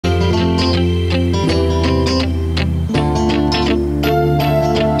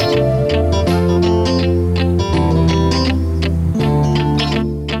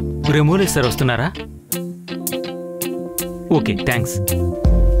ఎమోలి sir వస్తున్నారా? Okay thanks.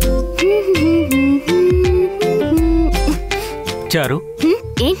 చారు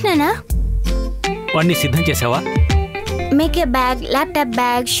ఏంటి నానా? వాడిని సిద్ధం చేసావా? మేకే bag, laptop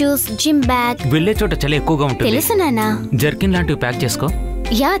bag, shoes, gym bag. వెళ్ళే చోట చలి ఎక్కువగా ఉంటుంది. తెలుసు నానా. జర్కిన్ లాంటివి ప్యాక్ చేసుకో.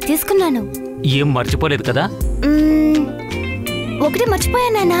 యా తీసుకున్నాను. ఏం మర్చిపోలేదు కదా? ఒకటి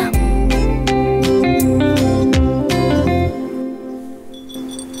మర్చిపోయా నానా.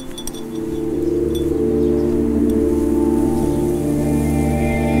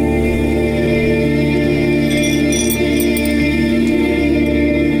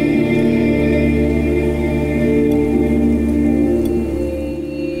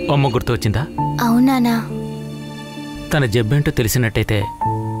 అమ్మ గుర్తు వచ్చిందా? అవునానా. తన జబ్బేంటో తెలిసినట్టయితే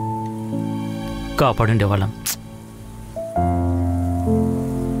కాపాడుండేవాళ్ళం.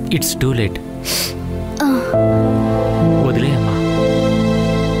 It's too late. వదిలేయమ్మా.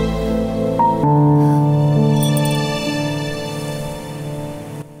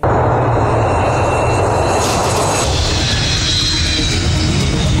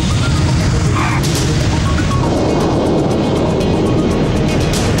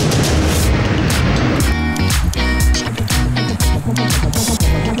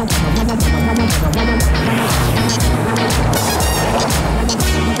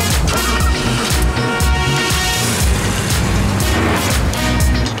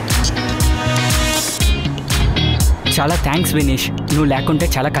 చాలా థ్యాంక్స్ వినీష్, నువ్వు లేకుంటే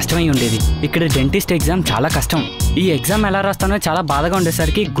చాలా కష్టమై ఉండేది. ఇక్కడ డెంటిస్ట్ ఎగ్జామ్ చాలా కష్టం. ఈ ఎగ్జామ్ ఎలా రాస్తానో చాలా బాధగా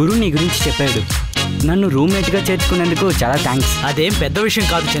ఉండేసరికి గురువు నీ గురించి చెప్పాడు. నన్ను రూమ్మేట్గా చేర్చుకునేందుకు చాలా థ్యాంక్స్. అదేం పెద్ద విషయం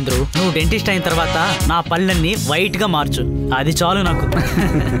కాదు చంద్రు. నువ్వు డెంటిస్ట్ అయిన తర్వాత నా పళ్ళన్నీ వైట్గా మార్చు, అది చాలు నాకు.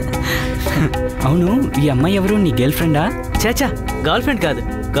 అవును, ఈ అమ్మాయి ఎవరు? నీ గర్ల్ ఫ్రెండా? చాచా, గర్ల్ ఫ్రెండ్ కాదు,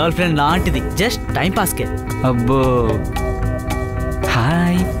 గర్ల్ ఫ్రెండ్ లాంటిది, జస్ట్ టైం పాస్కే. అబ్బో.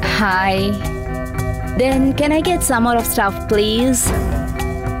 Hi. Hi. Then can I get some more of stuff, please?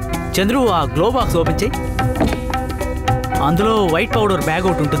 Chandru, ఆ గ్లో బాక్స్ ఓపెన్ చేయి. అందులో వైట్ పౌడర్ బ్యాగ్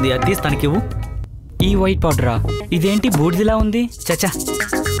ఒకటి ఉంటుంది, అది తీసి తనకివ్వు. ఈ వైట్ పౌడరా? ఇదేంటి బూడిదిలా ఉంది? చచ్చా,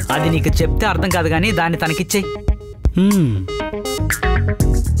 అది నీకు చెప్తే అర్థం కాదు కానీ దాన్ని తనకిచ్చేయి.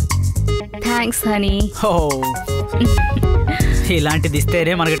 Thanks, honey. ఇలాంటిది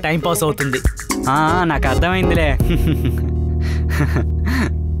ఇస్తేనే మనకి టైం పాస్ అవుతుంది. నాకు అర్థమైందిలే.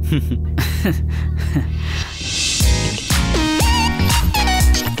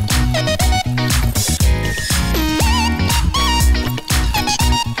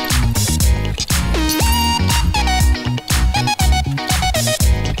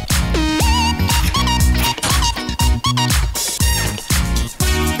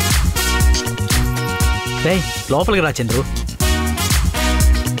 లోపలికి రా చంద్రు.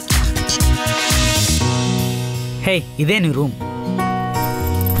 హే, ఇదే నీ రూమ్.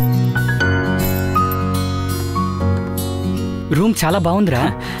 రూమ్ చాలా బాగుందిరా.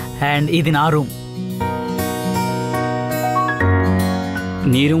 అండ్ ఇది నా రూమ్.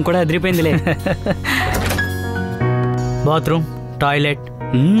 నీ రూమ్ కూడా అదిరిపోయిందిలే. Bathroom, toilet,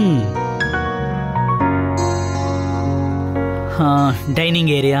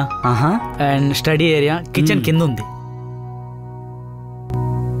 dining area and study area, kitchen కింద ఉంది.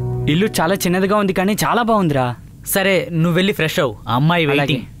 ఇల్లు చాలా చిన్నదిగా ఉంది కానీ చాలా బాగుందిరా. సరే, నువ్వు వెళ్ళి ఫ్రెష్ అవ్వు, అమ్మాయి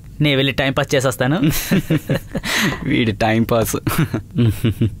వెయిటింగ్. నేను వెళ్ళి టైం పాస్ చేసేస్తాను. వీడి time pass.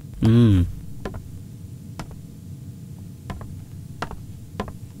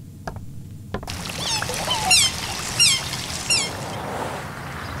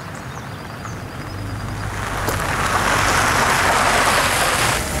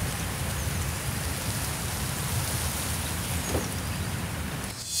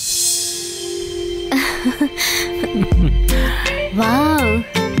 Wow.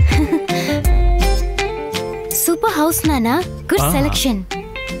 Super house, Nana. Good selection.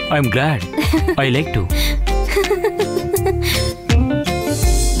 I'm glad. I like to.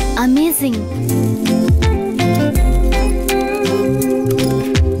 Amazing.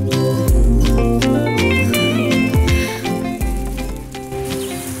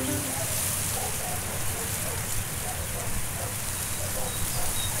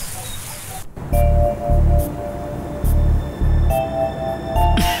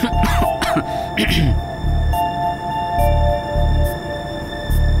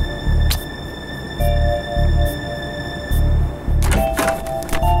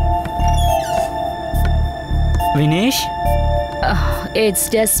 Vinesh, It's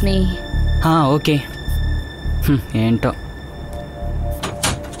just me. Okay. ఏంటో.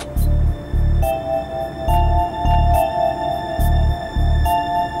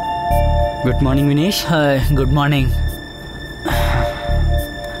 Good morning Vinesh. Good morning.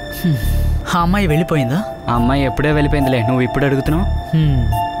 ఆ అమ్మాయి వెళ్ళిపోయిందా? ఆ అమ్మాయి ఎప్పుడే వెళ్ళిపోయిందిలే, నువ్వు ఇప్పుడు అడుగుతున్నావు.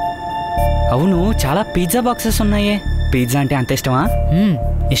 అవును, చాలా పిజ్జా బాక్సెస్ ఉన్నాయే. పిజ్జా అంటే అంత ఇష్టమా?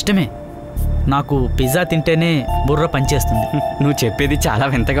 ఇష్టమే. నాకు పిజ్జా తింటేనే బుర్ర పనిచేస్తుంది. నువ్వు చెప్పేది చాలా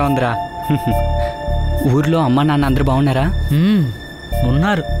వింతగా ఉందిరా. ఊర్లో అమ్మ నాన్న అందరూ బాగున్నారా?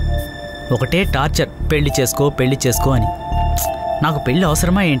 ఉన్నారు. ఒకటే టార్చర్, పెళ్లి చేసుకో అని. నాకు పెళ్ళి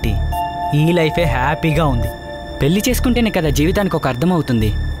అవసరమా ఏంటి? ఈ లైఫే హ్యాపీగా ఉంది. పెళ్లి చేసుకుంటేనే కదా జీవితానికి ఒక అర్థం అవుతుంది.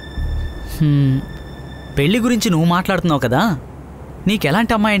 పెళ్లి గురించి నువ్వు మాట్లాడుతున్నావు కదా,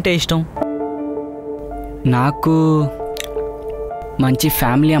 నీకెలాంటి అమ్మాయి అంటే ఇష్టం? నాకు మంచి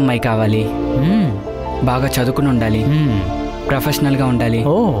ఫ్యామిలీ అమ్మాయి కావాలి. బాగా చదువుకుని ఉండాలి, ప్రొఫెషనల్గా ఉండాలి,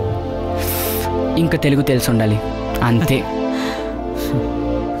 ఇంకా తెలుగు తెలిసి ఉండాలి, అంతే.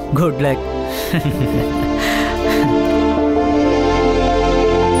 Good luck.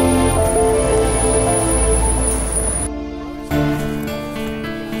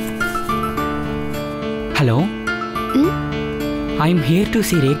 Hello, I'm here to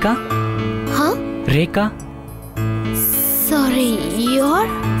see Rekha. Rekha? Sorry, your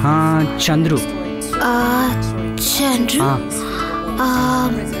Chandru. Chandru.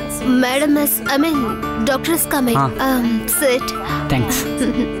 Madam is, I mean, doctor is coming. Sit. Thanks.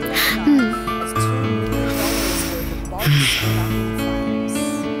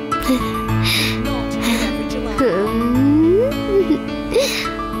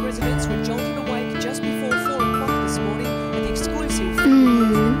 Residents were jolted awake just before 4 o'clock this morning at the exclusive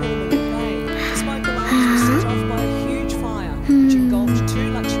smoke alarms were set off by a huge fire which engulfed 2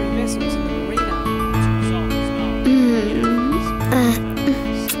 luxury vessels in the marina.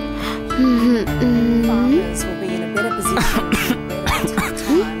 Farmers will be in a better position.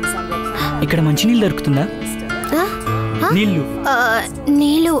 ఇక్కడ మంచినీళ్ళు దొరుకుతుందా? నీళ్ళు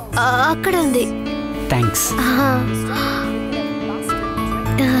నీళ్ళు అక్కడ ఉంది. Thanks.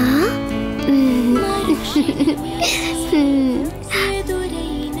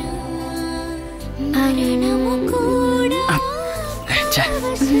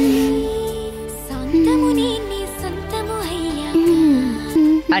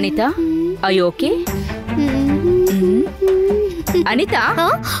 Anitha, are you okay? Anitha,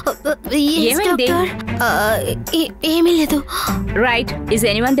 ఏమైంది? ఏమీ లేదు. Right, is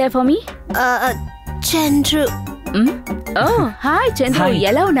anyone there for me? Chandru. Hi Chandru,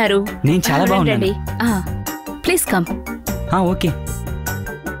 ఎలా ఉన్నారు? నేను చాలా బాగున్నాను. Please come. Okay.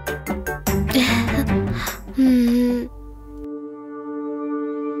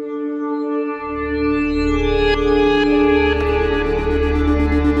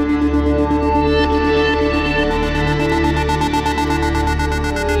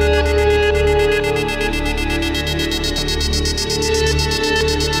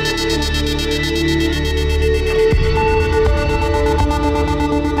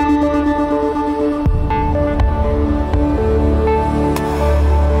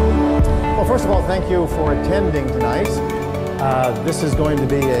 Thank you for attending tonight. This is going to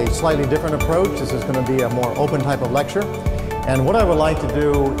be a slightly different approach. This is going to be a more open type of lecture. And what I would like to do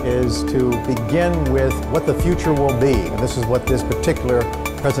is to begin with what the future will be. And this is what this particular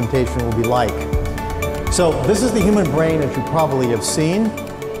presentation will be like. So this is the human brain that you probably have seen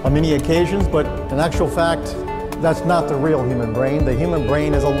on many occasions, but in actual fact, that's not the real human brain. The human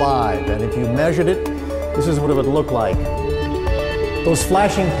brain is alive, and if you measured it, this is what it would look like. Those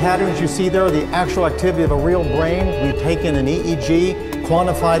flashing patterns you see there are the actual activity of a real brain. We've taken an EEG,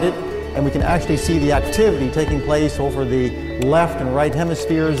 quantified it, and we can actually see the activity taking place over the left and right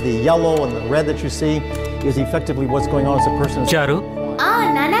hemispheres. The yellow and the red that you see is effectively what's going on as a person. Charu.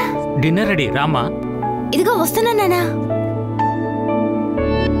 Nana. Dinner ready, Rama. ఇదిగో వస్తున్నా నానా.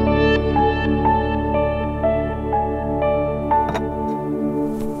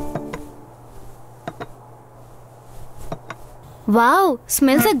 Wow,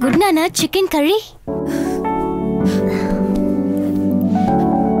 smells are good, Nana. Chicken curry.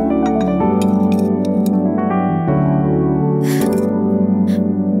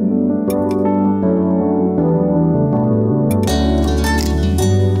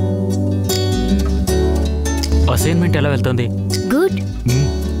 Assignment ఎలా వెళ్తుంది? Good.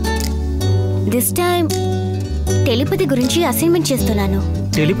 This time telepathy గురించి assignment చేస్తున్నాను.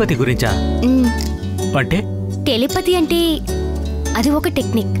 Telepathy గురించా? అంటే telepathy అంటే అది ఒక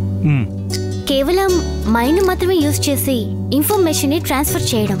టెక్నిక్. కేవలం మైండ్ మాత్రమే యూజ్ చేసి ఇన్ఫర్మేషన్ ని ట్రాన్స్ఫర్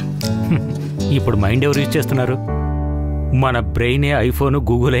చేయడం. ఇప్పుడు మైండ్ ఎవరు యూజ్ చేస్తున్నారు? మన బ్రెయినే ఐఫోన్,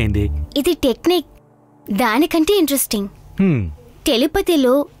 గూగుల్ అయింది. ఇది టెక్నిక్ దానికంటే ఇంట్రెస్టింగ్.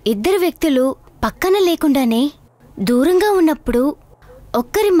 టెలిపతిలో ఇద్దరు వ్యక్తులు పక్కన లేకుండానే దూరంగా ఉన్నప్పుడు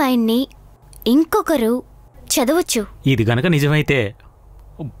ఒక్కరి మైండ్ని ఇంకొకరు చదవచ్చు. ఇది గనక నిజమైతే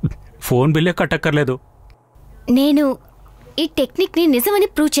ఫోన్ బిల్లే కట్టక్కర్లేదు. నేను ఈ టెక్నిక్ని నిజమని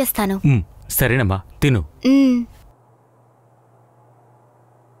ప్రూవ్ చేస్తాను. సరేనమ్మా, తిను.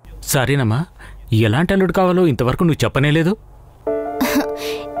 సరేనమ్మా, ఎలాంటి అల్లుడు కావాలో ఇంతవరకు నువ్వు చెప్పనేలేదు.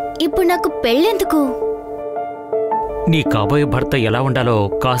 ఇప్పుడు నాకు పెళ్ళెందుకు? నీ కాబోయే భర్త ఎలా ఉండాలో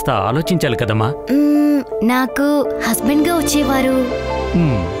కాస్త ఆలోచించాలి కదమ్మా. నాకు హస్బెండ్గా వచ్చేవారు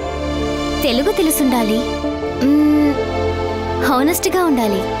తెలుగు తెలుసుండాలి, హానెస్ట్గా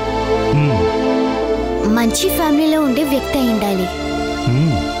ఉండాలి, మంచి ఫ్యామిలీలో ఉండే వ్యక్తి అయి ఉండాలి,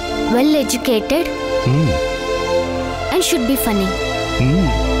 well educated and should be funny.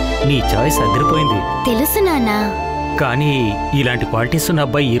 నీ చాయిస్ అదిరిపోయింది. తెలుసు నాన్నా. కానీ ఇలాంటి క్వాలిటీస్ ఉన్న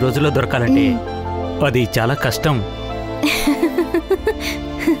అబ్బాయి ఈ రోజుల్లో దొరకాలంటే అది చాలా కష్టం.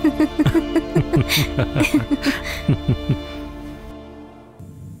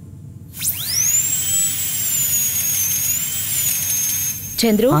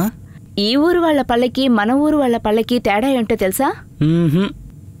 చంద్రు, ఈ ఊరు వాళ్ళ పళ్ళకి మన ఊరు వాళ్ళ పళ్ళకి తేడా ఏంటో తెలుసా?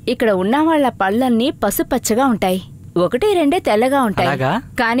 ఇక్కడ ఉన్న వాళ్ళ పళ్ళన్నీ పసుపచ్చగా ఉంటాయి, 1-2 తెల్లగా ఉంటాయి.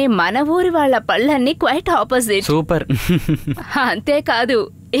 కానీ మన ఊరి వాళ్ళ పళ్ళన్నీ క్వైట్ ఆపోజిట్. సూపర్. అంతేకాదు,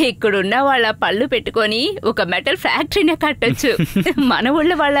 ఇక్కడున్న వాళ్ళ పళ్ళు పెట్టుకొని ఒక మెటల్ ఫ్యాక్టరీనే కట్టొచ్చు. మన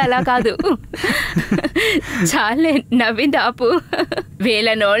ఊళ్ళో వాళ్ళు అలా కాదు. చాలే నవ్విందాపు.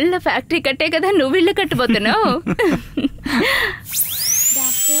 వేల నోళ్ల ఫ్యాక్టరీ కట్టే కదా నువ్వు ఇల్లు కట్టబోతున్నావు.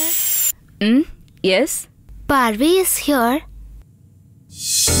 Yes, పార్వీ is here.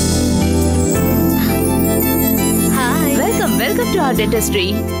 Welcome to our dentistry.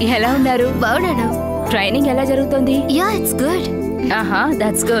 ఎలా ఉన్నారు? బాగున్నాను. ట్రైనింగ్ ఎలా జరుగుతుంది? Yeah, it's good.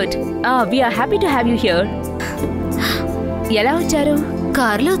 That's good. We are happy to have you here. ఎలా వచ్చారు?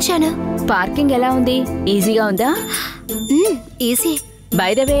 కార్లో వచ్చాను. పార్కింగ్ ఎలా ఉంది? ఈజీగా ఉందా? Easy.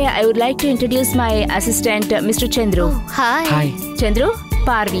 By the way, I would like to introduce my assistant mister Chandru. Hi. Chandru,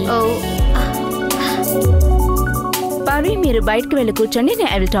 పార్వీ. పార్వీ, మీరు బయటకు వెళ్ళి కూర్చోండి.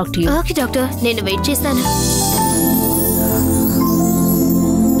 I will talk to you. Okay doctor, నేను వెయిట్ చేస్తాను.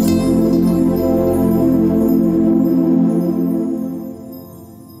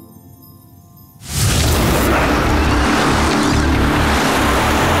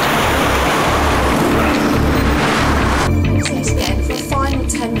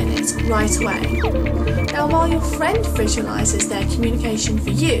 Right away. Now, while your friend visualizes their communication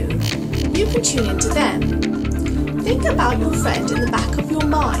for you, you can tune into them. Think about your friend in the back of your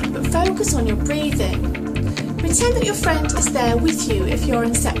mind, but focus on your breathing. Pretend that your friend is there with you if you're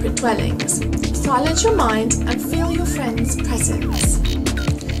in separate dwellings. Silence your mind and feel your friend's presence.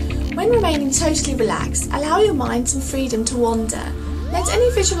 When remaining totally relaxed, allow your mind some freedom to wander. Let any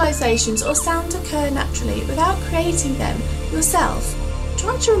visualizations or sounds occur naturally without creating them yourself.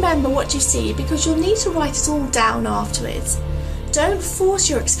 Try to remember what you see because you'll need to write it all down afterwards. Don't force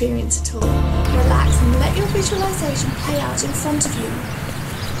your experience at all. Relax and let your visualization play out in front of you.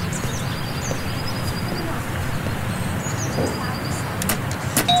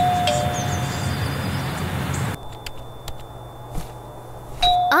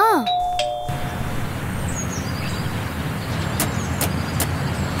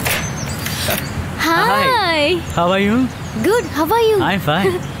 Hi. How are you? Good. How are you? I'm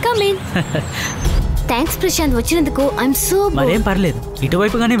fine. Come in. Thanks Prashanth, వచ్చినందుకు. I'm so మరేం పర్లేదు,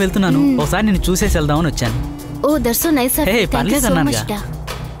 ఇటువైపుగానే వెళ్తున్నాను. ఒకసారి నేను చూసేసి వెళ్దామని వచ్చాను. ఓ, that's so nice. హే, పర్లేదు అన్నానుగా.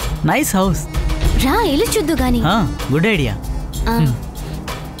 Nice house. రా, ఇల్లు చూద్దు గాని. Good idea.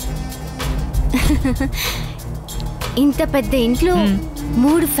 ఇంత పెద్ద ఇంట్లో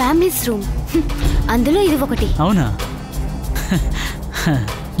 3 ఫ్యామిలీస్ రూమ్, అందులో ఇది ఒకటి. అవునా?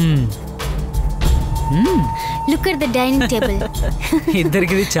 Look at the dining table.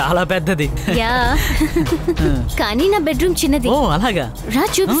 ఇద్దరికి చాలా పెద్దది. యా, కానీ నా బెడ్రూమ్ చిన్నది. ఓ, అలాగా? రా,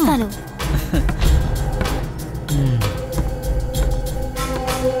 చూపిస్తాను.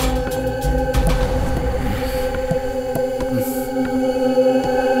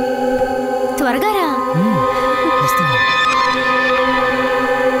 త్వరగా రా.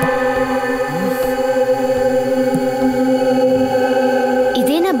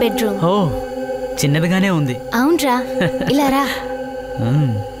 ఇదే నా బెడ్రూమ్. ఓ, చిన్నదిగానే ఉంది. అవునరా, ఇలా రా,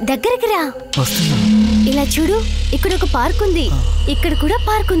 దగ్గరికి రా. ఇలా చూడు, ఇక్కడ ఒక పార్క్ ఉంది, ఇక్కడ కూడా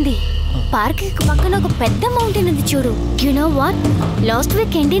పార్క్ ఉంది. పార్క్ పక్కన ఒక పెద్ద మౌంటైన్ ఉంది చూడు. You know what, last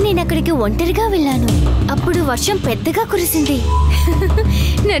weekend నేను అక్కడికి ఒంటరిగా వెళ్ళాను. అప్పుడు వర్షం పెద్దగా కురిసింది.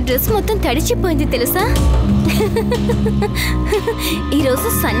 నా డ్రెస్ మొత్తం తడిచిపోయింది తెలుసా. ఈరోజు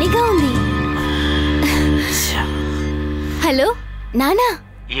సన్నీగా ఉంది. హలో నానా.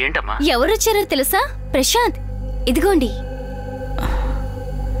 ఏంటమ్మా? ఎవరొచ్చారో తెలుసా? ప్రశాంత్, ఇదిగోండి.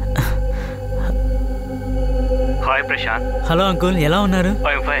 హాయ్ ప్రశాంత్. హలో అంకుల్, ఎలా ఉన్నారు?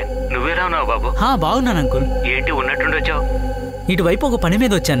 I'm fine. నువ్వెలా ఉన్నావు బాబు? బాగున్నాను అంకుల్. ఏంటి ఉన్నట్టుండి వచ్చావు? ఇటువైపు ఒక పని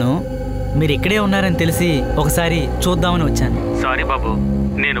మీద వచ్చాను. మీరు ఇక్కడే ఉన్నారని తెలిసి ఒకసారి చూద్దామని వచ్చాను. సారీ బాబు,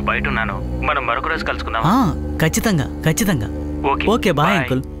 నేను బయట ఉన్నాను. మనం మరొక రోజు కలుసుకుందాం. ఖచ్చితంగా ఖచ్చితంగా. Okay bye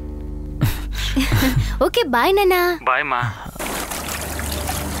uncle. Okay bye నాన్నా. బాయ్ మా.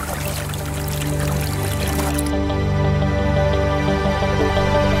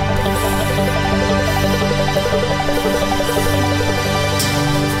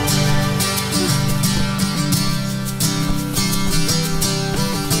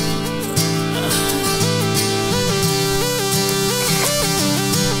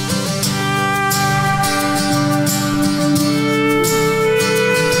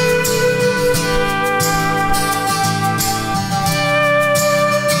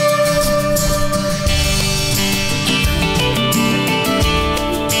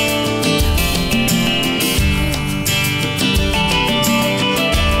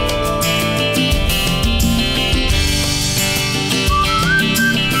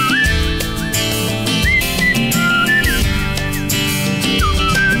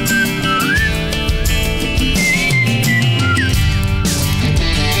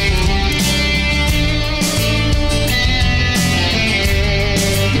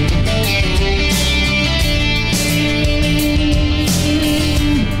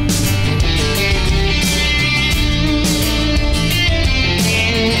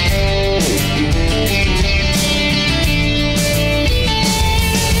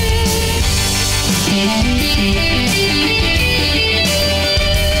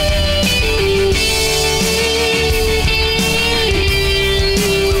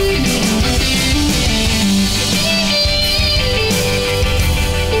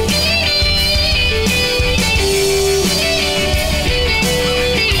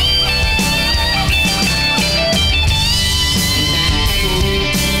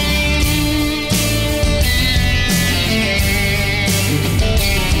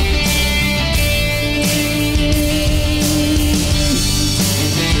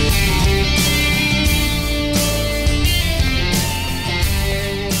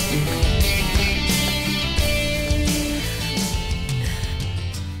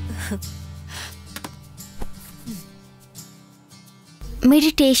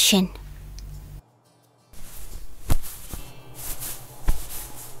 Meditation.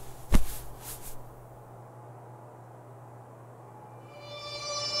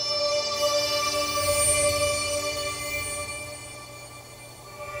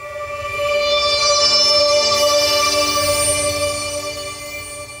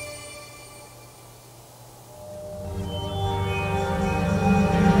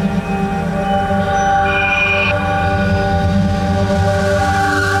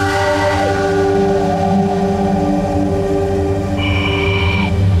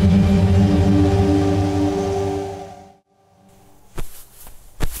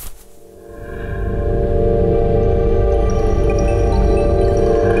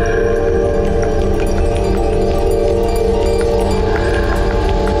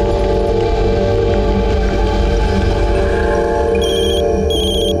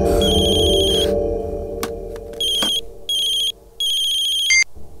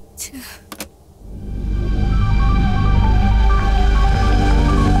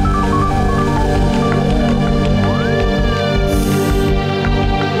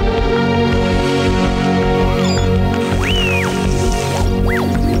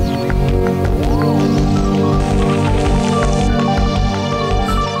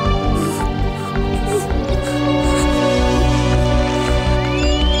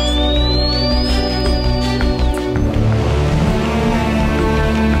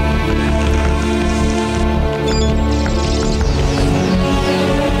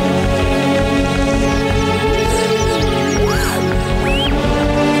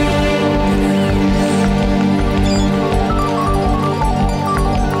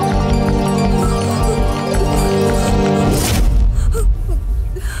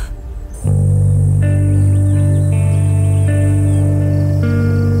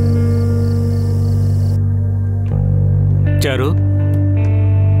 చారు,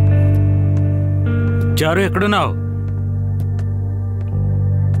 చారు ఎక్కడున్నావు?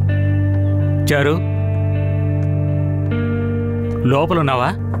 చారు, లోపలున్నావా?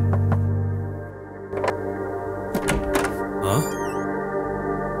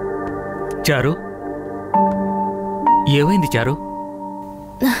 చారు, ఏమైంది చారు?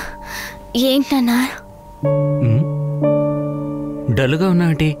 ఏంటన్నా? డల్గా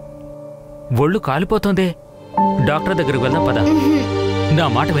ఉన్నావేంటి? ఒళ్ళు కాలిపోతోందే. డాక్టర్ దగ్గరికి వెళ్దాం పద. నా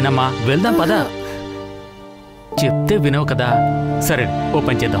మాట వినమ్మా, వెళ్దాం పద. చెప్తే వినవు కదా. సరే ఓ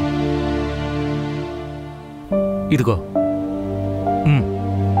పని చేద్దాం. ఇదిగో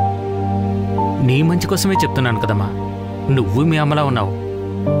నీ మంచి కోసమే చెప్తున్నాను కదమ్మా. నువ్వు మీ అమ్మలా ఉన్నావు,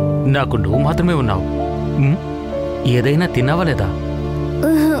 నాకు నువ్వు మాత్రమే ఉన్నావు. ఏదైనా తిన్నావా లేదా?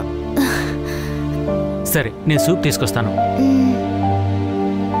 సరే నేను సూప్ తీసుకొస్తాను.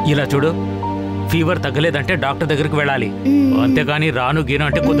 ఇలా చూడు, ఫీవర్ తగ్గలేదంటే డాక్టర్ దగ్గరికి వెళ్ళాలి, అంతేగాని రాను గీను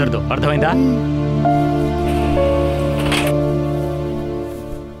అంటే కుదరదు. అర్థమైందా?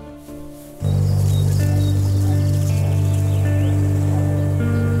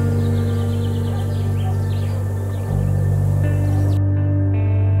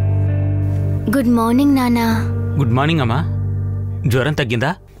 గుడ్ మార్నింగ్ నానా. గుడ్ మార్నింగ్ అమ్మా. జ్వరం తగ్గిందా?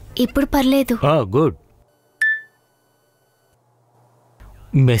 ఇప్పుడు పర్లేదు. గుడ్.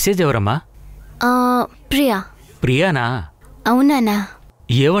 మెసేజ్ ఎవరమ్మా? ప్రియా. ప్రియానా? అవునానా.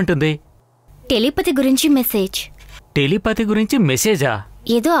 ఏమంటుంది? టెలిపతి గురించి మెసేజ్. టెలిపతి గురించి మెసేజా?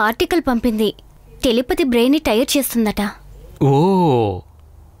 ఏదో ఆర్టికల్ పంపింది. టెలిపతి బ్రెయిన్ ని టైర్ చేస్తుందట. ఓ,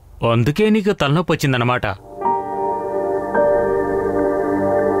 అందుకే నీకు తలనొప్పి వచ్చిందన్నమాట.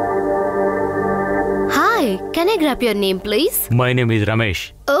 Hi, can I grab your name, please? My name is Ramesh.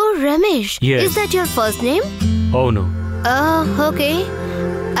 Oh, Ramesh. Yes. Is that your first name? అవును. Okay.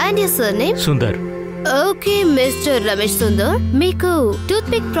 And your surname? Sundar. Okay, Mr. Ramesh Sundar. మీకు tooth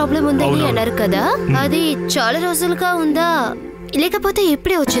pick problem ఉందని అన్నారు కదా, అది చాలా రోజులుగా ఉందా లేకపోతే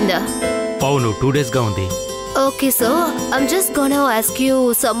ఇప్పుడే వచ్చిందా? అవును, 2 days గా ఉంది. Okay, so I'm just gonna ask you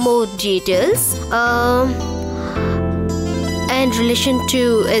some more details. And relation to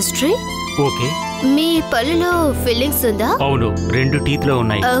history. Okay. మీ పళ్ళలో ఫిల్లింగ్స్ ఉందా? అవును, 2 teeth లో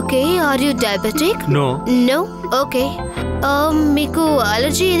ఉన్నాయి. Okay. Are you diabetic? No. No. Okay. మీకు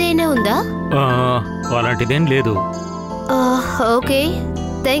అలర్జీ ఏదైనా ఉందా? అలాంటిదేం లేదు. Okay,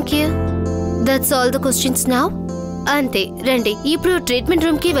 thank you. That's all the questions now. అంతే, రండి ఇప్పుడు ట్రీట్మెంట్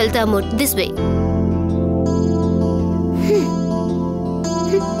రూమ్ కి వెళ్తాము. This way.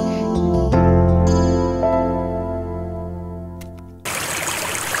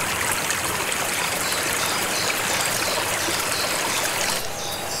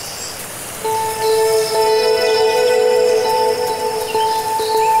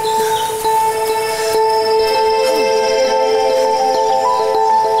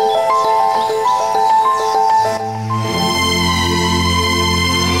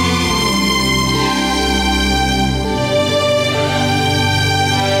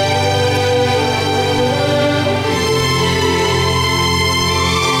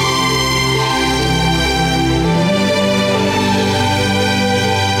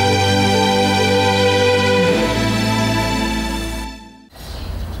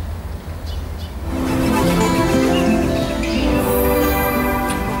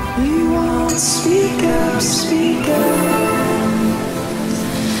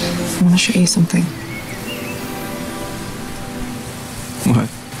 I want to show you something. What?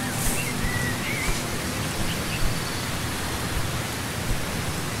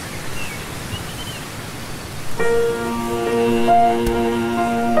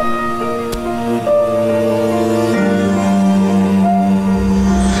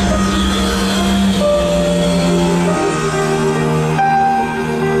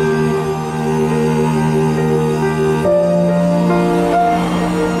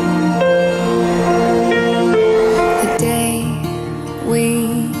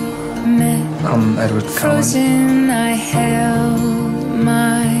 Frozen, I held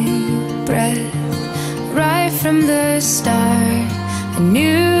my breath right from the start. I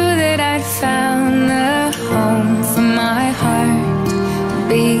knew that I'd found the home for my heart.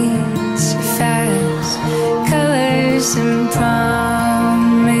 Beats fast, colors and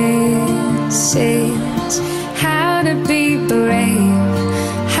promises. How to be brave?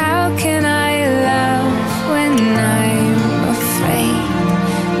 How can I love when I'm afraid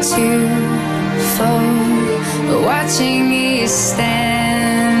to fall? Watching you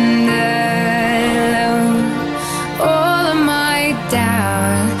stand alone, all of my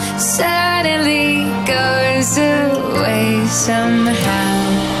doubt suddenly goes away somehow.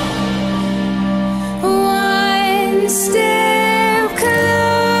 One step closer.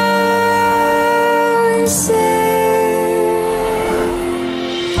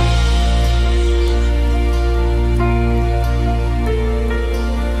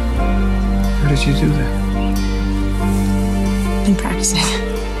 How did you do that? Been practicing.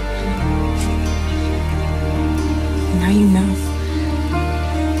 Now you know.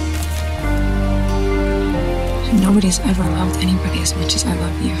 Nobody's ever loved anybody as much as I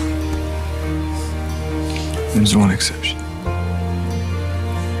love you. There's one exception.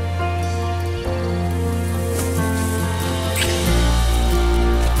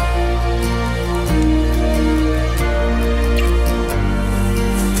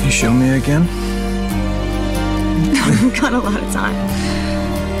 you show me again? We've got a lot of time.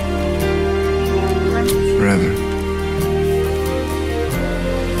 Forever.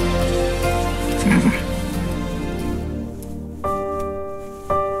 Forever.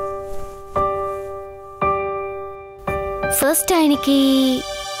 First ఆయనకి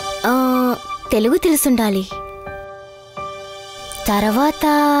తెలుగు తెలుసుండాలి. తర్వాత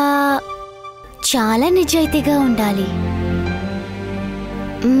చాలా నిజాయితీగా ఉండాలి.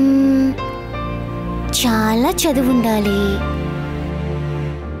 చాలా చదువు ఉండాలి.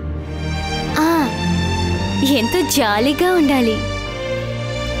 ఎంతో జాలీగా ఉండాలి.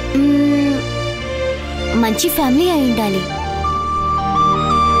 మంచి ఫ్యామిలీ అయి ఉండాలి.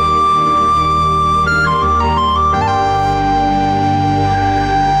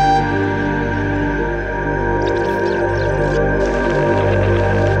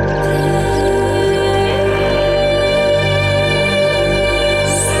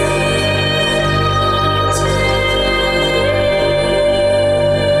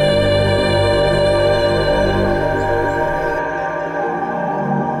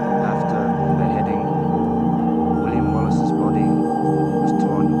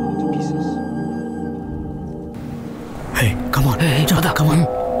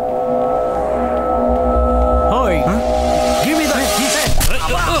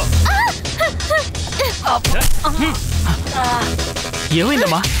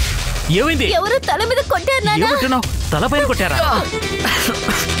 ఏమైందమ్మా? ఏమైంది? ఎవరు తల మీద కొట్టారు నాన్న? ఏమంటున్నావు? తల పైన కొట్టారా?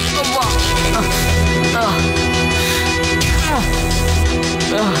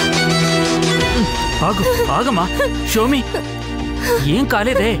 ఆగు, ఆగమ్మా. షోమి, ఏం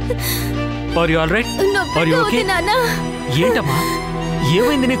కాలేదే? Are you all right? Are you okay? ఏంటమ్మా,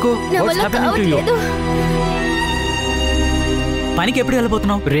 ఏమైంది నీకు? What's happening to you? పనికి ఎప్పుడు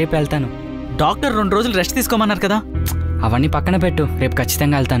వెళ్ళిపోతున్నావు? రేపు వెళ్తాను. డాక్టర్ 2 రోజులు రెస్ట్ తీసుకోమన్నారు కదా. అవన్నీ పక్కన పెట్టు, రేపు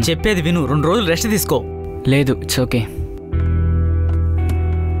ఖచ్చితంగా వెళ్తాను. చెప్పేది విను, 2 రోజులు రెస్ట్ తీసుకో. లేదు, ఇట్స్ ఓకే.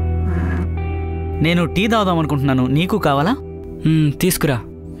 నేను టీ తాగుదాం అనుకుంటున్నాను, నీకు కావాలా? తీసుకురా.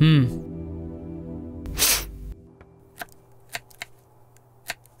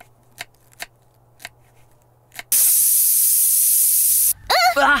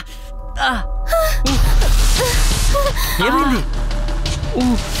 ఏమైంది?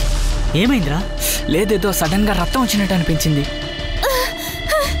 ఏమైందిరా? లేదేదో సడన్ గా రక్తం వచ్చినట్టు అనిపించింది.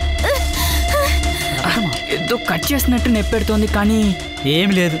 ఏదో కట్ చేసినట్టు నొప్పెడుతోంది, కానీ ఏం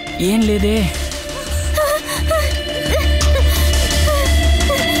లేదు. ఏం లేదే.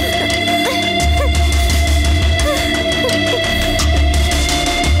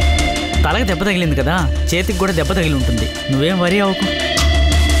 తలకి దెబ్బ తగిలింది కదా, చేతికి కూడా దెబ్బ తగిలి ఉంటుంది. నువ్వేం వరీ అవ్వకు.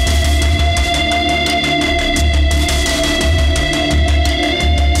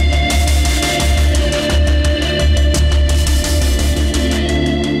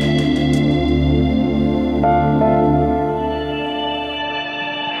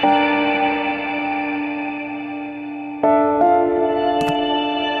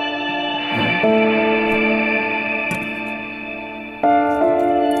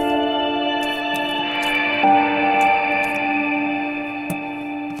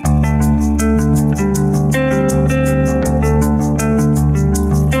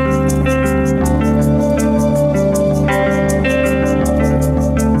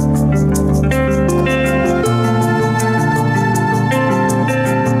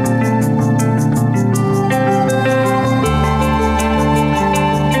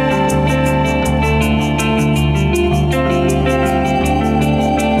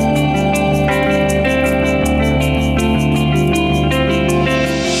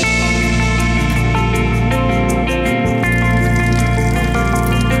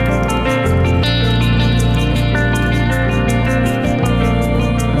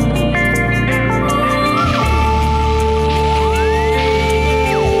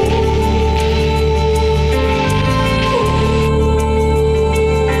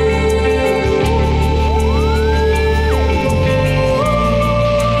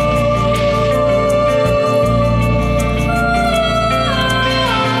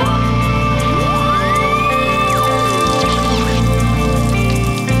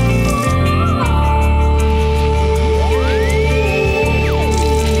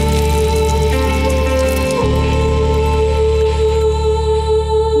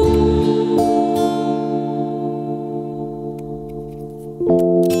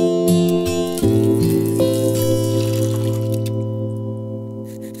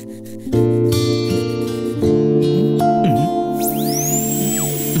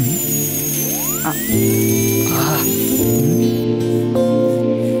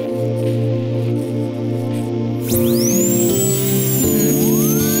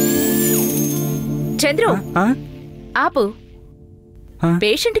 చంద్రు ఆపు.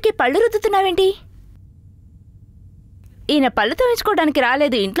 పేషెంట్కి పళ్ళు రుద్దుతున్నావేంటి? ఈయన పళ్ళు తోయించుకోవడానికి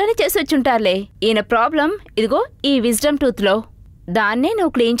రాలేదు, ఇంట్లోనే చేసి వచ్చుంటారులే. ఈయన ప్రాబ్లం ఇదిగో ఈ విజ్డమ్ టూత్ లో, దాన్నే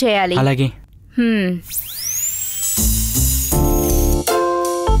నువ్వు క్లీన్ చేయాలి. అలాగే.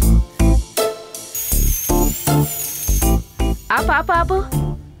 ఆపు.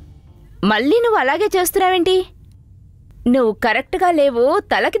 మళ్ళీ నువ్వు అలాగే చేస్తున్నావేంటి? నువ్వు కరెక్ట్గా లేవు.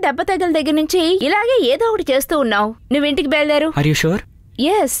 తలకి దెబ్బ తగిల దగ్గర నుంచి ఇలాగే ఏదో ఒకటి చేస్తూ ఉన్నావు. నువ్వింటికి బయలుదేరు. Are you sure?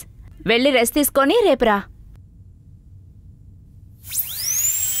 ఎస్. వెళ్ళి రెస్ట్ తీసుకొని రేపురా.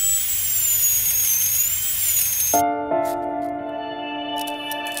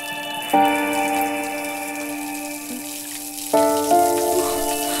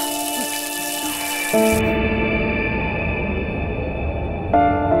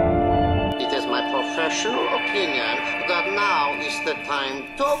 It is my professional opinion that now is the time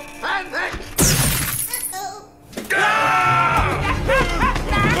to panic.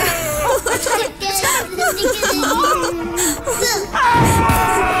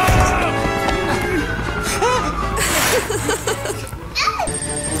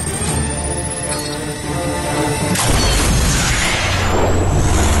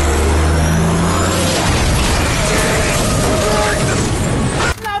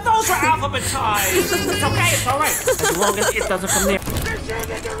 Those are alphabetized. It's okay, it's alright. As long as it doesn't come near. They're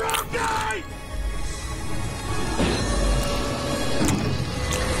shooting the wrong guy!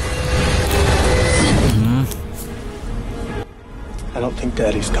 I don't think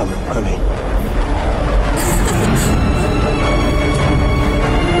Daddy's coming, honey.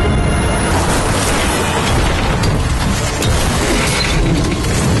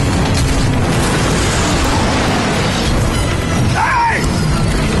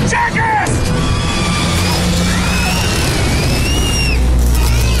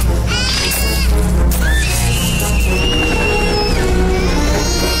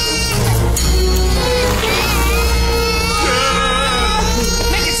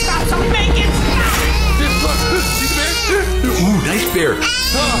 Bear.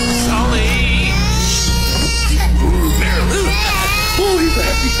 Oh, Sully! Ooh, bear. Oh, he's a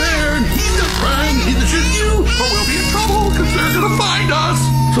happy bear, and he's not crying, neither should you, or we'll be in trouble, because they're gonna find us.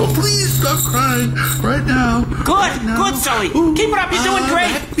 So please stop crying right now. Good, right now. Good, Sully. Ooh, keep it up, you're doing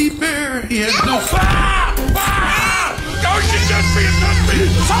great. Happy bear. He has no... Don't you just be a me.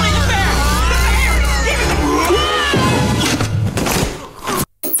 Sully the bear! The bear! Give it the...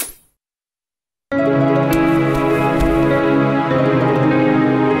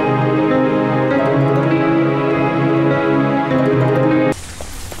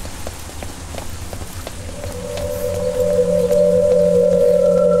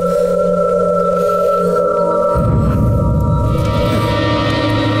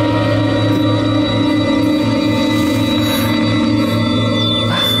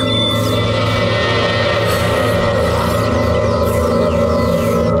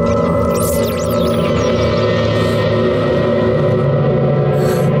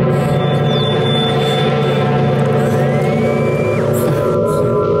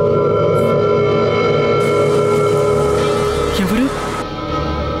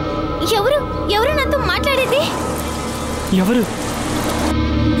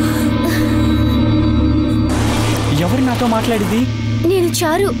 ఎవరు నాతో మాట్లాడింది? నేను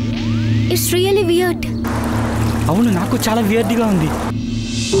చారు. It's really weird. అవును, నాకు చాలా weird గా ఉంది.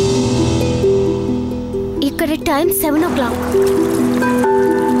 ఇక్కడ టైం 7 o'clock.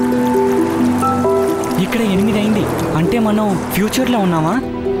 ఇక్కడ 8 అయింది. అంటే మనం ఫ్యూచర్ లో ఉన్నామా?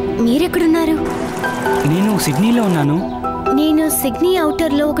 మీరెక్కడున్నారు? నేను సిడ్నీలో ఉన్నాను. నేను సిడ్నీ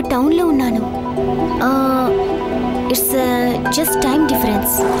అవుటర్ లో ఒక టౌన్ లో ఉన్నాను. It's just time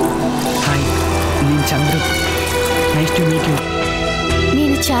difference. Hi, నేను Chandru. Nice to meet you.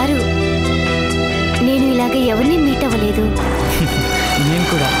 నేను చారు. నేను ఇలాగ ఎవరిని మీట్ అవ్వలేదు. నేను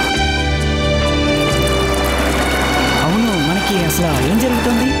కూడా. అవును, మనకి అసలు ఏం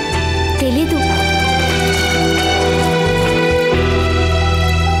జరుగుతుంది? తెలీదు.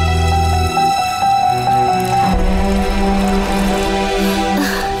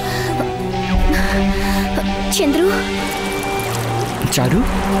 చంద్రు. చారు,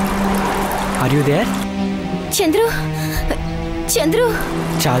 are you there? Chandru. Chandru.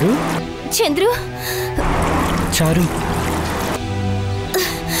 చారు. చంద్రు. చారు.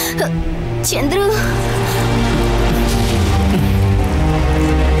 చంద్రు.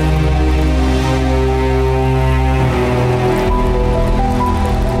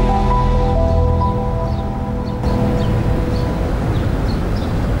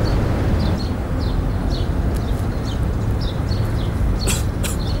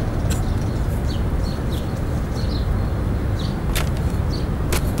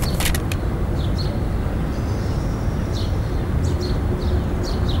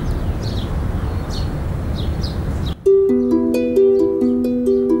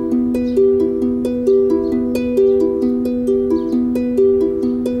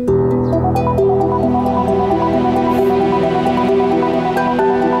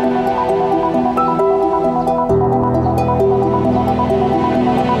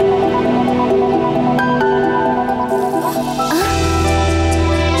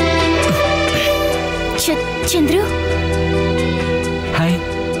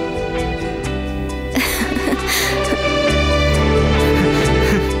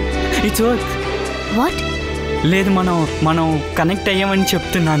 It's work. వాట్? లేదు, మనం కనెక్ట్ అయ్యామని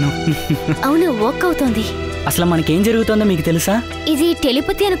చెప్తున్నాను. అవును, వర్క్ అవుతోంది. అసలు మనకేం జరుగుతుందో మీకు తెలుసా? ఇది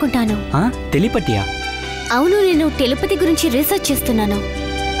టెలిపతి అనుకుంటాను. టెలిపతియా? అవును, నేను టెలిపతి గురించి రీసెర్చ్ చేస్తున్నాను.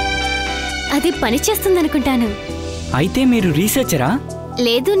 అది పని చేస్తుంది అనుకుంటాను. అయితే మీరు రీసెర్చరా?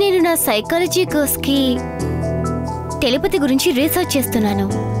 లేదు, నేను నా సైకాలజీ కోర్స్కి టెలిపతి గురించి రీసెర్చ్ చేస్తున్నాను.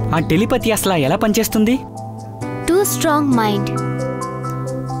 ఆ టెలిపతి అసలు ఎలా పనిచేస్తుంది? టూ స్ట్రాంగ్ మైండ్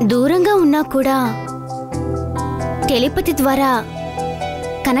దూరంగా ఉన్నా కూడా టెలిపతి ద్వారా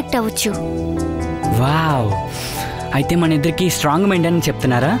కనెక్ట్ అవ్వచ్చు. వావ్, అయితే మన ఇద్దరికి స్ట్రాంగ్ మైండ్ అని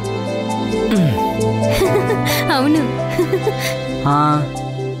చెప్తున్నారా? అవును.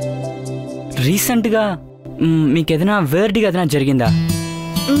 రీసెంట్గా మీకు ఏదైనా వేర్డ్గా ఏదైనా జరిగిందా?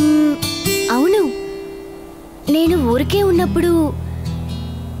 అవును, నేను ఊరికే ఉన్నప్పుడు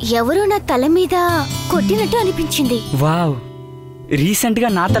ఎవరో నా తల మీద కొట్టినట్టు అనిపించింది. వావ్, రీసెంట్గా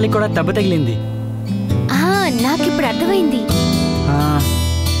నా తల కూడా దెబ్బ తగిలింది. నాకిప్పుడు అర్థమైంది.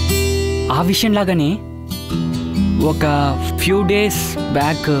 ఆ విషయం లాగానే ఒక ఫ్యూ డేస్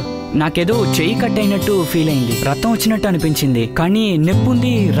బ్యాక్ నాకేదో చెయ్యి కట్ అయినట్టు ఫీల్ అయింది. రక్తం వచ్చినట్టు అనిపించింది, కానీ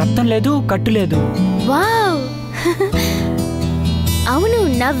నొప్పుంది, రక్తం లేదు, కట్టు లేదు. వావ్, అవును,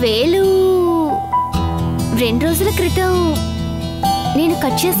 నా వేలు 2 రోజుల క్రితం నేను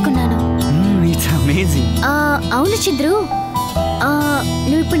కట్ చేసుకున్నాను. It's amazing. అవును చంద్రు,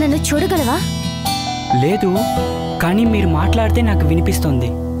 నువ్వు ఇప్పుడు నన్ను చూడగలవా? లేదు, కానీ మీరు మాట్లాడితే నాకు వినిపిస్తుంది.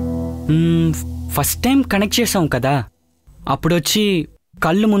 ఫస్ట్ టైం కనెక్ట్ చేసాం కదా, అప్పుడు వచ్చి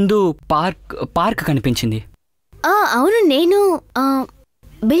కళ్ళు ముందు పార్క్ కనిపించింది. అవును, నేను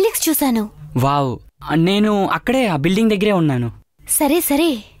బిల్డింగ్స్ చూశాను. వావ్, నేను అక్కడే ఆ బిల్డింగ్ దగ్గరే ఉన్నాను. సరే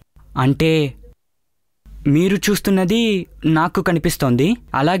సరే. అంటే మీరు చూస్తున్నది నాకు కనిపిస్తోంది,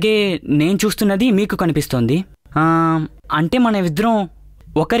 అలాగే నేను చూస్తున్నది మీకు కనిపిస్తోంది. అంటే మన ఇద్దరం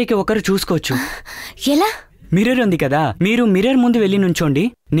ఒకరికి ఒకరు చూసుకోవచ్చు. ఎలా? మిర్రర్ ఉంది కదా, మీరు మిర్రర్ ముందు వెళ్ళి నుంచోండి,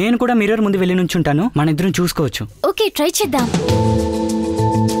 నేను కూడా మిర్రర్ ముందు వెళ్ళి నుంచుంటాను, మన ఇద్దరం చూసుకోవచ్చు. ఓకే, ట్రై చేద్దాం.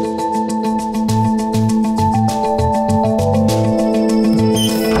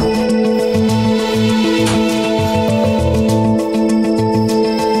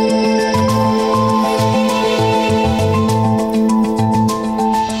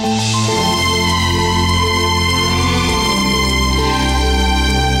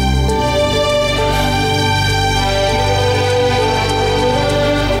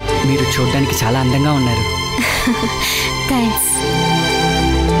 చూడ్డానికి చాలా అందంగా ఉన్నారు. థాంక్స్.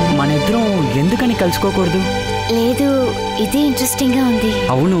 మన ఇద్దరం ఎందుకని కలుసుకోకూడదు? లేదు, ఇదే ఇంట్రెస్టింగ్ గా ఉంది.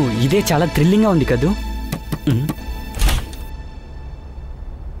 అవును, ఇదే చాలా థ్రిల్లింగ్ గా ఉంది కదూ.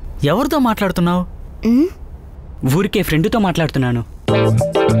 ఎవరితో మాట్లాడుతున్నావు? ఊరికే ఫ్రెండ్తో మాట్లాడుతున్నాను.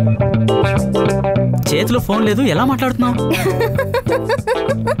 చేతిలో ఫోన్ లేదు, ఎలా మాట్లాడుతున్నావు?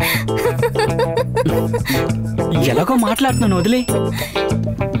 ఎలాగో మాట్లాడుతున్నాను, వదిలే.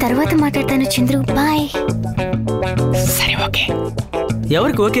 తర్వాత మాట్లాడతాను చంద్రు, బాయ్. సరే, ఓకే.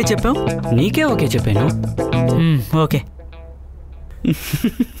 ఎవరికి ఓకే చెప్పావు? నీకే ఓకే చెప్పాను. ఓకే.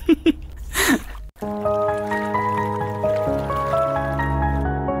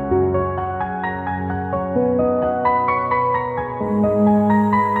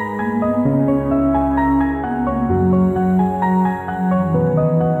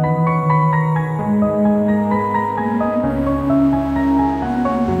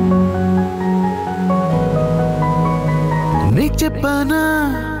 చెప్పనా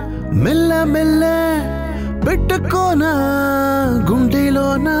మెల్ల మెల్ల పెట్టుకోనా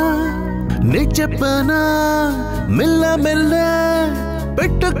గుండెలోనా, నీ చెప్పనా మెల్ల మెల్ల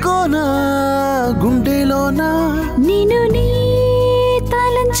పెట్టుకోనా గుండెలోనా. నేను నీ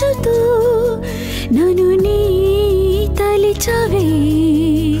తలంచుతూ నన్ను నీ తలిచవే,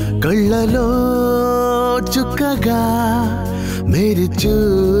 కళ్ళలో చుక్కగా మెరుచుతున్నావే.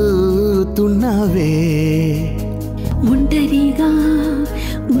 ఒంటరిగా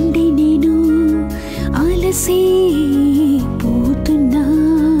ఉండి నేను అలసిపోతున్నా,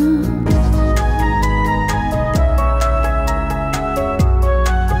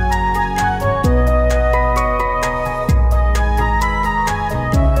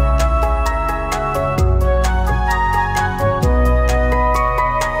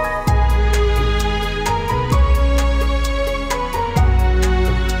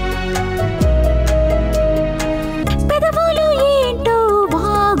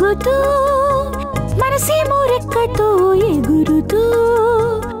 మనసేమోరెక్కతో ఎగురుతూ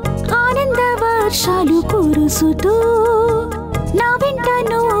ఆనంద వర్షాలు కురుసుతూ నా వెంట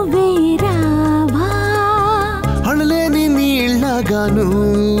నువ్వే రావా. అడలేని నీళ్ళగాను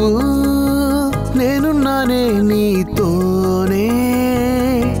నేనున్నానే నీతోనే,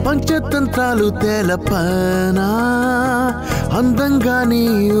 పంచతంత్రాలు తెలపనా అందంగా నీ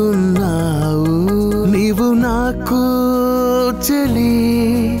ఉన్నావు నీవు నాకు చెలి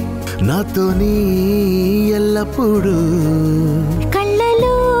నాతో నీ ఎల్లప్పుడూ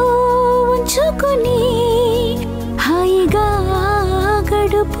కళ్ళలో ఉంచుకుని హాయిగా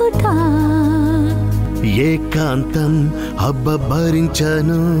గడుపుతా ఏకాంతం అబ్బ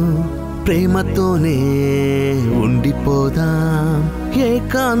భరించను ప్రేమతోనే ఉండిపోదాం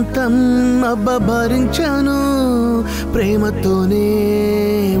ఏకాంతం అబ్బ భరించను ప్రేమతోనే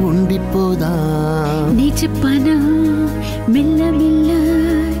ఉండిపోదాం నీ చెప్పనా మెల్ల మెల్ల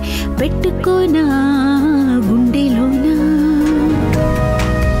పెట్టుకోనా గుండెలోనా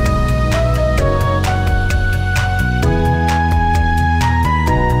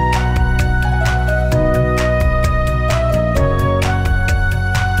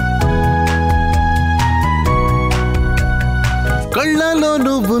కళ్ళలో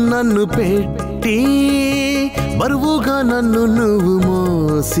నువ్వు నన్ను పెట్టి బరువుగా నన్ను నువ్వు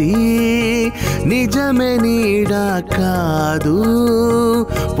మోసి నిజమే నీడా కాదు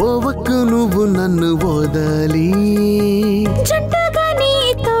పోవకు నువ్వు నన్ను వదలి జంటగా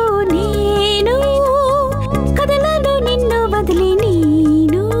నీతో నేను కదలను నిన్ను వదిలి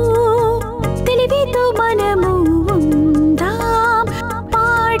నేను తెలివితో మనము ఉందాం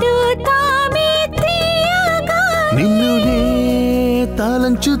పాడుతామే తీయగా నిన్ను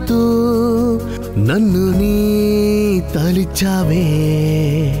తాళంచుతూ నన్ను నీ తలిచావే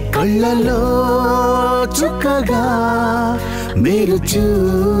కళ్ళలో చుక్కగా మెరుచుతున్నావే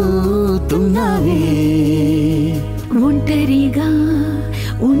ఒంటరిగా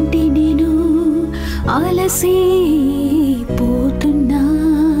ఉంటే నేను ఆలసిపోతున్నా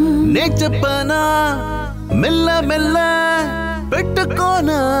నే చెప్పనా మెల్ల మెల్ల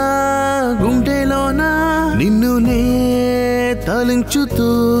పెట్టుకోనా గుండెలోనా నిన్ను నే తలించుతూ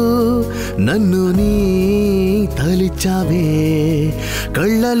నన్ను నీ తలిచావే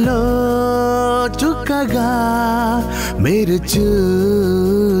కళ్ళలో చుక్కగా మెరుచుతున్నావే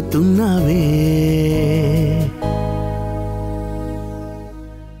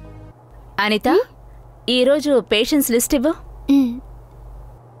అనిత ఈరోజు పేషెంట్స్ లిస్ట్ ఇవ్వు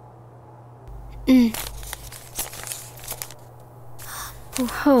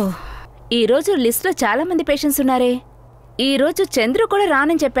ఈరోజు లిస్ట్ లో చాలా మంది పేషెంట్స్ ఉన్నారే ఈరోజు చంద్రు కూడా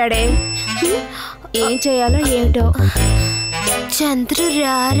రానని చెప్పాడే ఏం చేయాలో ఏమిటో చంద్రు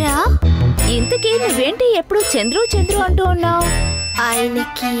రారా ఇంతకీ నువ్వేంటి ఎప్పుడు చంద్రు చంద్రు అంటూ ఉన్నావు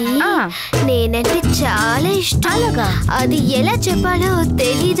ఆయనకి నేనంటే చాలా ఇష్టంగా అది ఎలా చెప్పాలో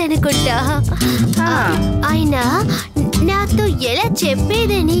తెలియదనుకుంటా ఆయన నాతో ఎలా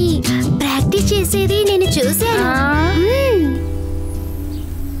చెప్పేదని ప్రాక్టీస్ చేసేది నేను చూశాను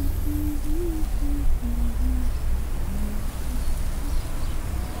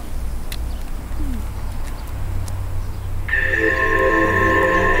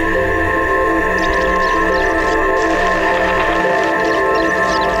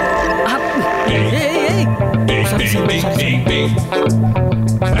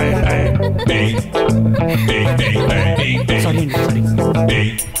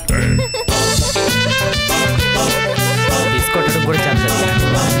తీసుకొట్టడం కూడా చాలా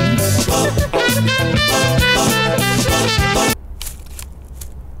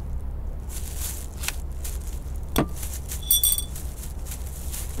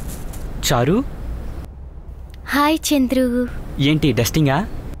చారు హాయ్ చంద్రు ఏంటి డస్టింగా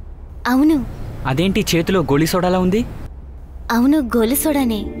అవును అదేంటి చేతిలో గోళీ సోడాలా ఉంది అవును గోలి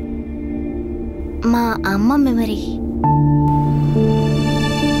సోడానే మా అమ్మ మెమరీ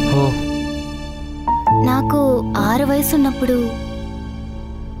నాకు 6 వయసున్నప్పుడు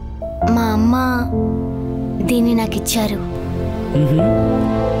మా అమ్మ దీన్ని నాకు ఇచ్చారు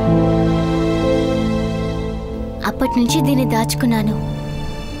అప్పటి నుంచి దీన్ని దాచుకున్నాను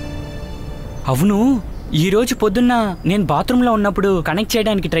అవును ఈ రోజు పొద్దున్న నేను బాత్రూంలో ఉన్నప్పుడు కనెక్ట్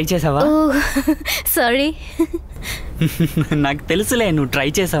చేయడానికి ట్రై చేసావా సారీ నాకు తెలుసులే నువ్వు ట్రై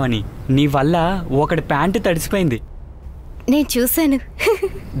చేసావని నీ వల్ల ఒకటి ప్యాంటు తడిసిపోయింది నేను చూశాను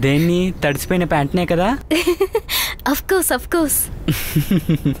దేన్ని తడిసిపోయిన ప్యాంట్నే కదా ఆఫ్ కోర్స్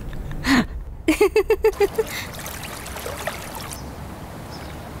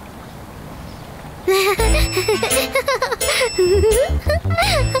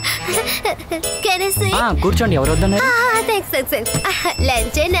కూర్చోండి ఎవరు వద్దన్నారు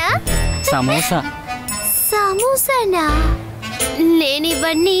లంచేనా సమోసానా నేను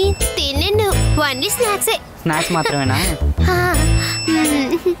ఇవన్నీ తినను అన్ని స్నాక్స్ మాత్రమేనా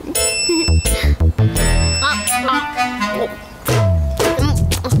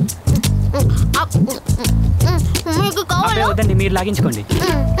మీకు కావాలా? వద్దండి, మీరు లాగించుకోండి.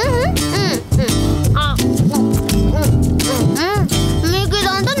 మీకు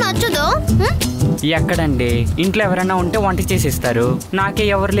ఇదంతా నచ్చదు. ఎక్కడండి, ఇంట్లో ఎవరైనా ఉంటే వంట చేసిస్తారు. నాకే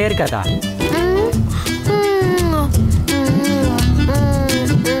ఎవరు లేరు కదా.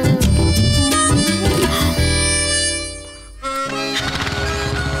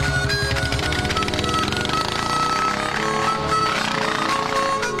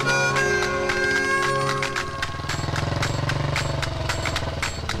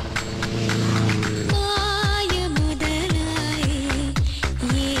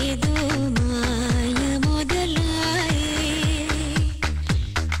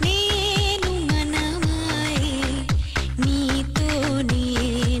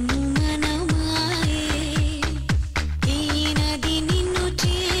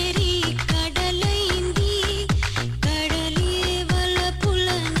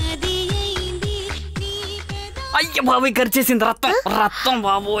 బాబోయ్, ఖర్చేసింది రక్తం రక్తం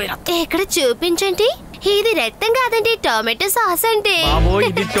బాబోయ్. ఇక్కడ చూపించండి. ఇది రక్తం కాదండి, టొమాటో సాస్ అండి. బాబోయ్,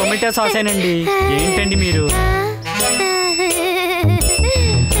 ఇది టొమాటో సాసేనండి. ఏంటండి మీరు?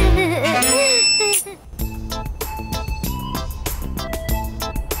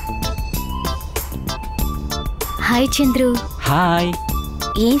 హాయ్ చంద్రు. హాయ్.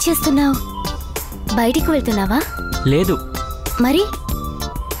 ఏం చేస్తున్నావు? బయటికి వెళ్తున్నావా? లేదు. మరి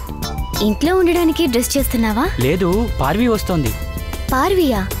ఇంట్లో ఉండడానికి డ్రెస్ చేస్తున్నావా? లేదు, పార్వి వస్తోంది.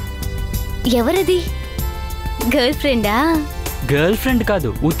 పార్వియా? ఎవరది? గర్ల్ ఫ్రెండా? గర్ల్ ఫ్రెండ్ కాదు,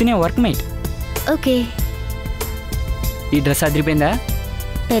 ఉత్తినే వర్క్మేట్. ఓకే. ఈ డ్రెస్ అదిరిపోయిందా?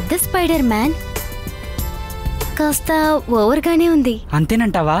 పెద్ద స్పైడర్ మ్యాన్ కాస్త ఓవర్గానే ఉంది.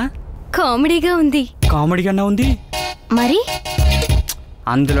 అంతేనంటావా? కామెడీగా ఉంది. కామెడీగానే ఉంది మరి?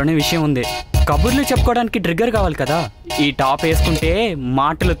 అందులోనే విషయం ఉంది. కబుర్లు చెప్పుకోవడానికి ట్రిగ్గర్ కావాలి కదా. ఈ టాప్ వేసుకుంటే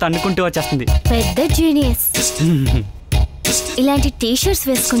మాటలు తన్నుకుంటూ వచ్చేస్తుంది. పెద్ద జీనియస్. ఇలాంటి టీషర్ట్స్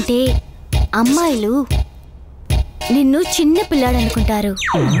వేసుకుంటే అమ్మాయిలు నిన్ను చిన్న పిల్లాడు అనుకుంటారు.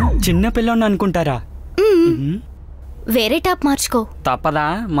 చిన్న పిల్లాడు అనుకుంటారా? వేరే టాప్ మార్చుకో. తప్పదా?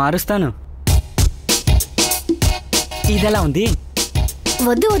 మారుస్తాను. ఇదెలా ఉంది?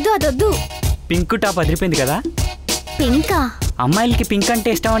 వద్దు వద్దు, అదొద్దు. పింక్ టాప్ అదిరిపోయింది కదా. పింకా? అమ్మాయిలకి పింక్ అంటే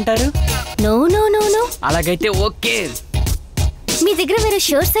ఇష్టం అంటారు. No no no no. అలాగైతే ఓకే. మీ దగ్గర వేరే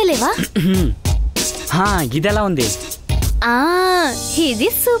షర్ట్స్ లేవా? ఇదెలా ఉంది? ఇది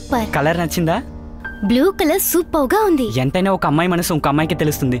సూపర్. కలర్ నచ్చిందా? బ్లూ కలర్ సూపర్ గా ఉంది. ఎంతైనా ఒక అమ్మాయి మనసు ఇంకో అమ్మాయికి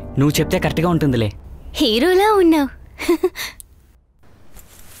తెలుస్తుంది. నువ్వు చెప్తే కరెక్ట్ గా ఉంటుందిలే. హీరోలా ఉన్నావు.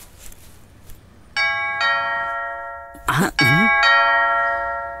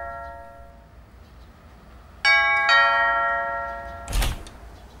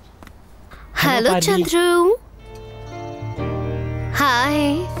 Hello Chandru. Hi.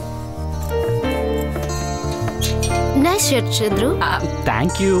 Nice shirt Chandru.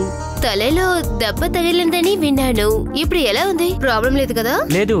 Thank you. తలలో దెబ్బ తగిలిందని విన్నాను. ఇప్పుడు ఎలా ఉంది? ప్రాబ్లం లేదు కదా?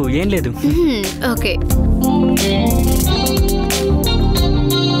 లేదు, ఏం లేదు. Okay.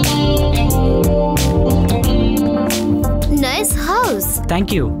 Nice house.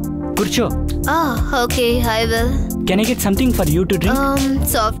 Thank you. కూర్చో. Okay, I will. Can I get something for you to drink?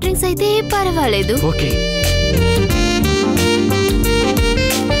 Soft drinks అయితే పర్వాలేదు. ఓకే.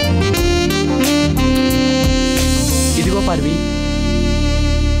 ఇదిగో పార్వి.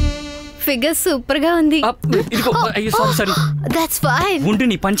 ఫిగర్ సూపర్ గా ఉంది. ఇదిగో. అయ్యో సారీ సారీ. That's fine. ఉండు,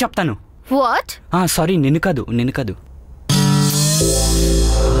 నీ పని చెప్తాను. వాట్? సారీ, నిన్ను కాదు, నిన్ను కాదు.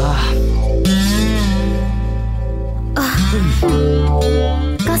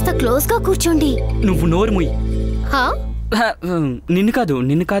 కాస్త క్లోజ్ గా కూర్చోండి. నువ్వు నోరు ముయ్. నిన్ను కాదు,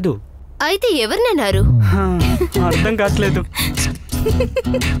 నిన్ను కాదు. అయితే ఎవరినన్నారు? అర్థం కావట్లేదు.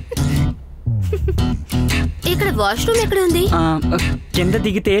 ఇక్కడ వాష్రూమ్ ఎక్కడ ఉంది? కింద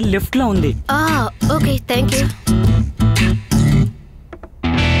దిగితే లెఫ్ట్ లో ఉంది. Okay, thank you.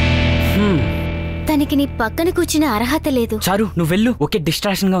 తనకి నీ పక్కన కూర్చునే అర్హత లేదు. చారు, నువ్వు వెళ్ళు. ఓకే,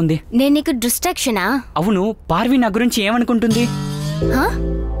 డిస్ట్రాక్షన్ గా ఉంది. నేను నీకు డిస్ట్రాక్షనా? అవును. పార్వి నా గురించి ఏమనుకుంటుంది?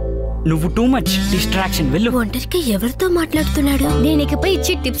 నువ్వు టూ మచ్ డిస్ట్రాక్షన్. వెళ్ళు. ఒంటరిగా ఎవరితో మాట్లాడుతున్నాడు? నేను ఇకపై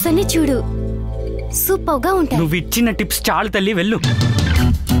ఇచ్చే టిప్స్ అన్ని చూడు, సూపర్ గా ఉంటాయి. నువ్వు ఇచ్చిన టిప్స్ చాలు తల్లి, వెళ్ళు.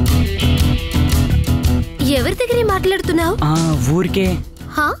 ఎవరి దగ్గర మాట్లాడుతున్నావు? ఊరికే.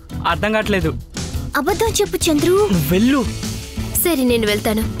 అర్థం కావట్లేదు. అబద్ధం చెప్పు చంద్రు. వెళ్ళు. సరే, నేను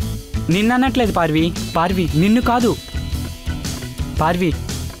వెళ్తాను. నిన్ను అనట్లేదు పార్వి. పార్వి, నిన్ను కాదు. పార్వి,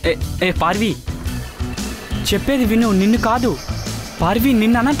 పార్వి, చెప్పేది విను. నిన్ను కాదు పార్వి,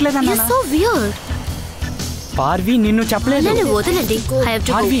 నిన్ను అనట్లేదన్నా. పార్వి, నిన్ను చెప్పలేదు. వదలండి.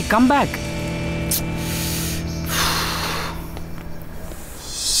 పార్వి, కమ్ బ్యాక్.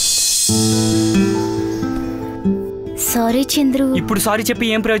 సారీ చంద్రు. ఇప్పుడు సారీ చెప్పి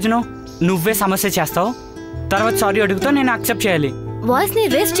ఏం ప్రయోజనం? నువ్వే సమస్య చేస్తావు, తర్వాత సారీ అడుగుతావు, నేను యాక్సెప్ట్ చేయాలి. వాయిస్ ని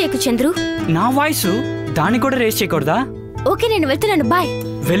రేస్ చేయకు చంద్రు. నా వాయిస్ దాన్ని కూడా రేస్ చేయకూడదా? ఓకే నేను వెళ్తున్నాను, బాయ్.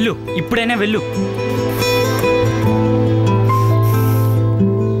 వెళ్ళు, ఇప్పుడైనా వెళ్ళు.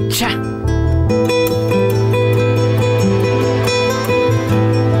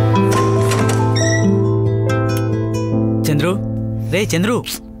 చంద్రు, రే చంద్రు,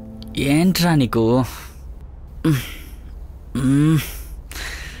 ఏంట్రా నీకు?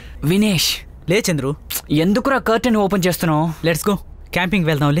 వినేష్, లే చంద్రు. ఎందుకురా కర్టెన్ ఓపెన్ చేస్తున్నావు? లెట్స్ గో, క్యాంపింగ్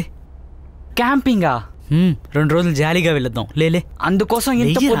వెళ్దాంలే. క్యాంపింగా? 2 రోజులు జాలీగా వెళ్దాం, లేలే. అందుకోసం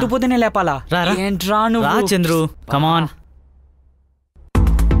ఇంత పొద్దు పొద్దునే లేపాలా? ఏంట్రా నువ్వు? రా చంద్రు, కమాన్.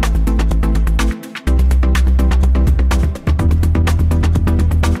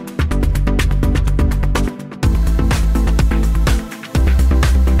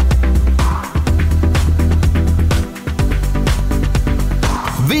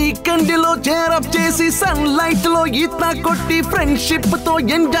 వీకెండ్ లో చేరప్ చేసి సన్ లైట్ లో ఈత కొట్టి ఫ్రెండ్షిప్ తో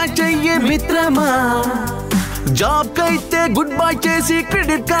ఎంజాయ్ చెయ్యే మిత్రమా. జాబ్ కైతే గుడ్ బై చేసి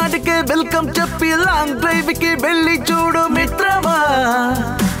క్రెడిట్ కార్డ్ కే వెల్కమ్ చెప్పి లాంగ్ డ్రైవ్ కి వెళ్ళి చూడు మిత్రమా.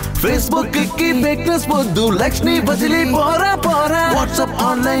 ఫేస్బుక్ కి ఫేక్నెస్ వద్దు, లక్ష్మి వదిలి పోరా పోరా. వాట్సాప్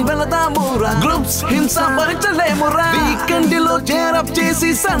ఆన్లైన్ వెళదామురా, గ్రూప్స్ హింస భరించలేమురా. వీకెండ్ లో చేరప్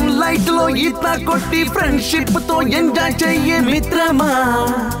చేసి సన్ లైట్ లో ఈత కొట్టి ఫ్రెండ్షిప్ తో ఎంజాయ్ చెయ్యే మిత్రమా.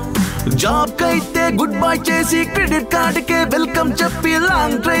 జాబ్ కైతే గుడ్ బై చేసి క్రెడిట్ కార్డ్ కే వెల్కమ్ చెప్పి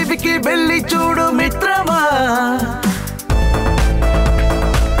లాంగ్ డ్రైవ్ కి వెళ్ళి చూడు మిత్రమా.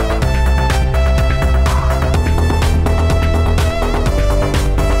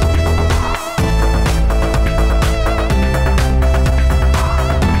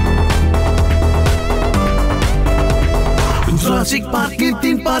 జురాసిక్ పార్క్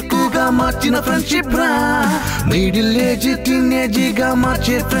థీమ్ పార్క్ గా మార్చిన ఫ్రెండ్షిప్ రా. మిడిల్ ఏజ్ టీనేజ్ గా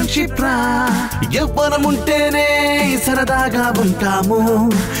మార్చే ఫ్రెండ్షిప్ రా. యవ్వనం ఉంటేనే సరదాగా ఉంటాము,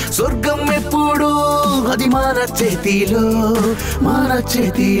 స్వర్గం ఎప్పుడు అది మన చేతిలో, మన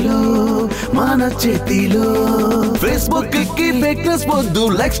చేతిలో, మన చేతిలో. ఫేస్బుక్ కి ఫేక్నెస్ వద్దు,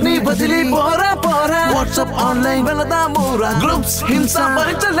 లక్ష్మి వదిలి పోరా పోరా. వాట్సాప్ ఆన్లైన్ వెళదామురా, గ్రూప్స్ హింస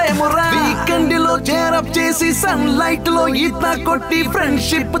భరించలేమురా. వీకెండ్ లో చేరప్ చేసి సన్ లైట్ లో ఈత కొట్టి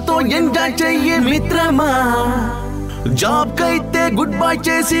ఫ్రెండ్షిప్ తో ఎంజాయ్ చెయ్యే మిత్రమా. జాబ్ కైతే గుడ్ బై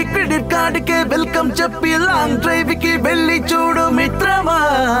చేసి క్రెడిట్ కార్డ్ కే వెల్కమ్ చెప్పి లాంగ్ డ్రైవ్ కి వెళ్ళి చూడు మిత్రమా.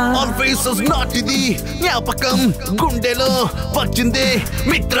 ఆల్ ఫేసెస్ నాటిది జ్ఞాపకం గుండెలో వచ్చిందే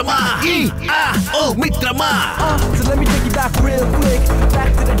మిత్రమా. ఓ మిత్రమా. So let me take you back real quick,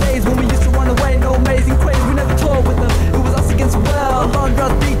 back to the days when we used to run away. No amazing craze, we never toured with them. It was us against the world, long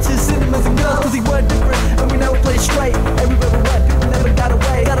grass beaches, cinemas and girls, cause we were different and we never played straight. Everywhere we went, people never got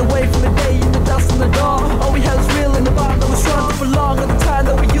away from the day in the dust on the door. All we had was real in the bottom that was strong for long. All the time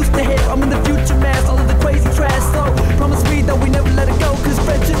that we used to hit, I'm in the future man, all of the crazy trash. So promise me that we never let it go, cause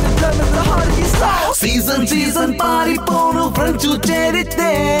friendship determines the heart of these souls. Season పారిపోను friends చేరితే,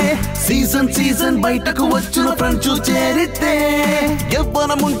 season బయటకు వచ్చిన friends చేరితే.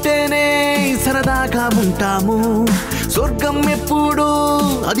 యవ్వనం ఉంటేనే సరదాగా ఉంటాము, స్వర్గం ఎప్పుడు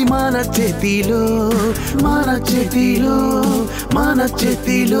అది మన చేతిలో, మన చేతిలో, మన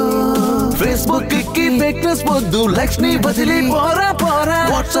చేతిలో. ఫేస్బుక్ కి ఫేక్నెస్ వద్దు, లక్ష్మి వదిలి పోరా పోరా.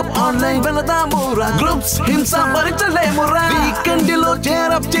 వాట్సాప్ ఆన్లైన్ వెళదామురా, గ్రూప్స్ హింస భరించలేమురా. వీకెండ్ లో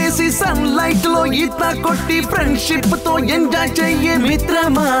చేరప్ చేసి సన్ లైట్ లో ఈత కొట్టి ఫ్రెండ్షిప్ తో ఎంజాయ్ చెయ్యే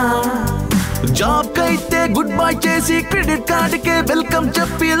మిత్రమా. జాబ్ కైతే గుడ్ బై చేసి క్రెడిట్ కార్డ్ కే వెల్కమ్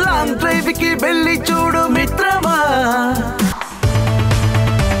చెప్పి లాంగ్ డ్రైవ్ కి వెళ్ళి చూడు మిత్రమా.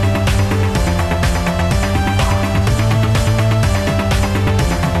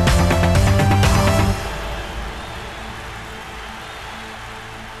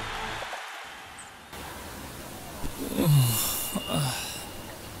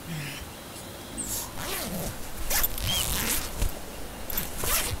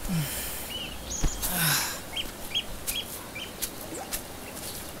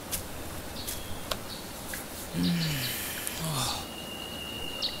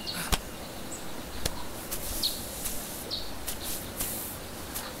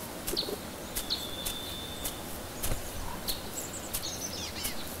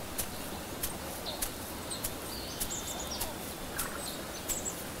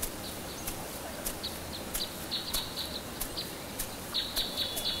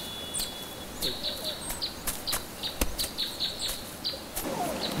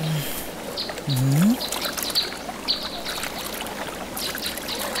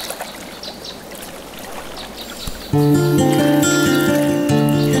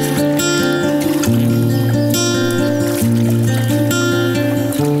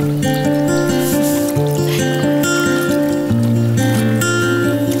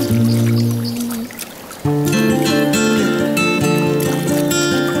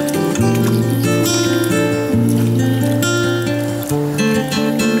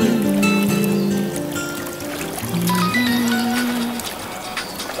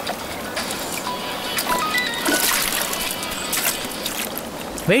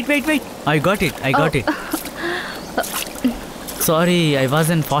 Wait. I got it. Sorry, I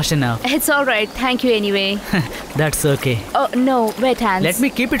wasn't fast enough. It's all right. Thank you anyway. That's okay. Oh, no. Wet hands. Let me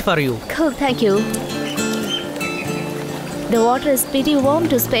keep it for you. Cool, thank you. The water is pretty warm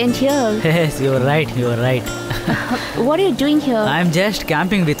to spend here. Yes, you're right. What are you doing here? I'm just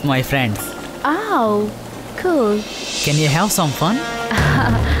camping with my friends. Oh, cool. Can you have some fun?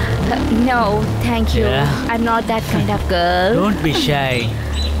 No, thank you. Yeah. I'm not that kind of girl. Don't be shy.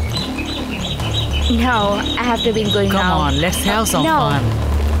 No, I have to be going now. Come on, let's have some fun.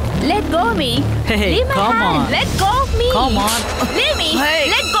 Let go of me. Hey, Leave my come hand. on. Let go of me. Come on. Leave me. Hey.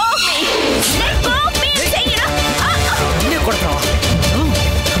 Let go of me. Let go of me. Say it.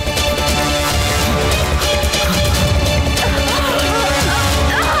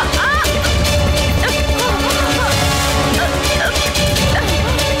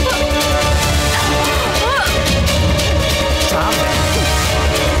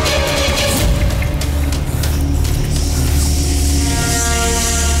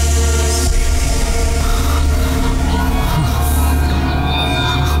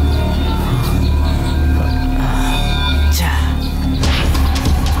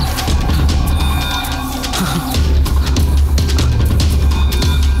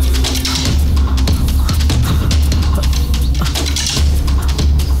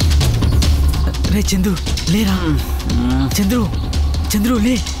 రే చంద్రు లేరా చంద్రు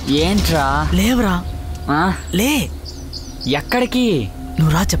లే ఏంట్రా లేవరా లే ఎక్కడికి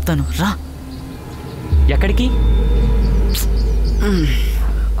నువ్వు రా చెప్తాను రా ఎక్కడికి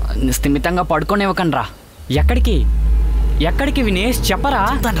స్థిమితంగా పడుకోనివ్వకండి రా ఎక్కడికి వినేష్ చెప్పరా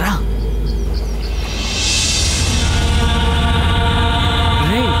రా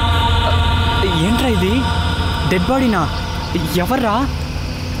రే ఏంట్రా ఇది డెడ్ బాడీనా ఎవర్రా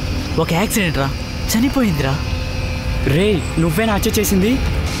ఒక యాక్సిడెంట్ రా చనిపోయిందిరా రే నువ్వేనా హత్య చేసింది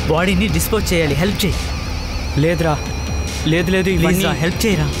బాడీని డిస్పోజ్ చేయాలి హెల్ప్ చేయి లేదురా లేదు ఇవన్నీ హెల్ప్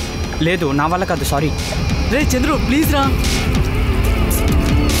చేయరా లేదు నా వల్ల కాదు సారీ రే చంద్రు ప్లీజ్ రా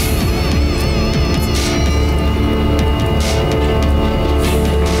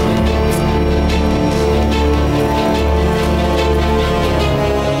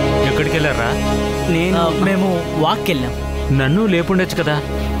ఎక్కడికి వెళ్ళారా మేము వాక్కి వెళ్ళాం నన్ను లేపుండొచ్చు కదా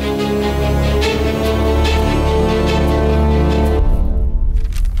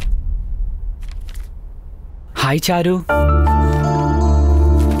హాయ్ చారు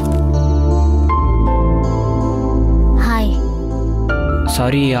హాయ్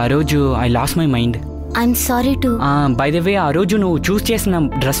సారీ ఆ రోజు I lost my mind I'm sorry to buy the way ఆ రోజు నువ్వు చూస్ చేసిన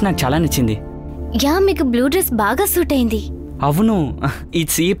డ్రెస్ నాకు చాలా నచ్చింది యా మీకు బ్లూ డ్రెస్ బాగా సూట్ అయింది అవును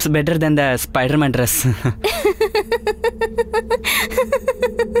it's better then the spider man dress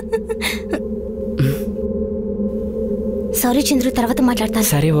sorry Chandru తర్వాత మాట్లాడతాను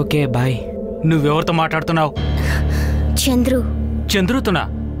సరే ఓకే బాయ్ నువ్వెవరితో మాట్లాడుతున్నావు చంద్రుతున్నా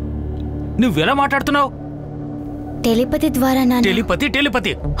నువ్వెలా మాట్లాడుతున్నావు టెలిపతి ద్వారా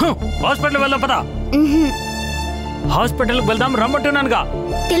టెలిపతి హాస్పిటల్ వెళ్దాం పదా హాస్పిటల్కి వెళ్దాం రమ్మంటున్నానుగా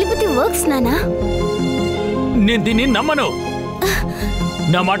టెలిపతి వర్క్స్ నానా నేను దీన్ని నమ్మను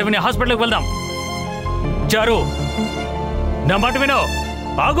నా మాట విని హాస్పిటల్కి వెళ్దాం చారు నా మాట విను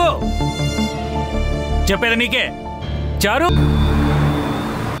ఆగు చెప్పేది నీకే చారు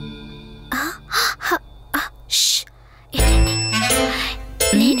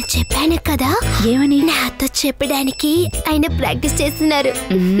నేను చెప్పాను కదా ఏమని నాతో చెప్పడానికి ఆయన ప్రాక్టీస్ చేస్తున్నారు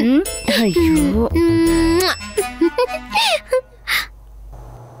అయ్యో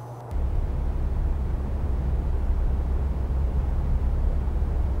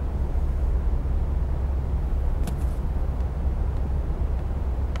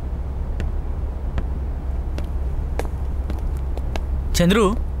చంద్రు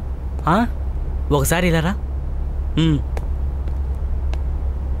ఒకసారి ఇలా రా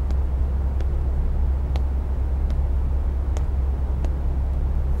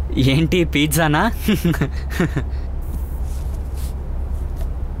ఏంటి పిజ్జానా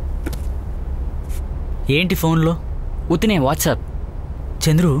ఏంటి ఫోన్లో ఉతినే వాట్సాప్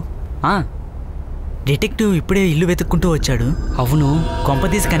చంద్రు డిటెక్టివ్ ఇప్పుడే ఇల్లు వెతుక్కుంటూ వచ్చాడు అవును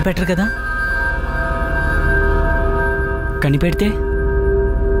కొంపదీసి కనిపెట్టరు కదా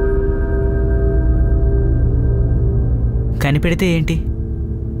కనిపెడితే ఏంటి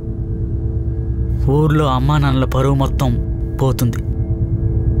ఊర్లో అమ్మా నాన్నల పరువు మొత్తం పోతుంది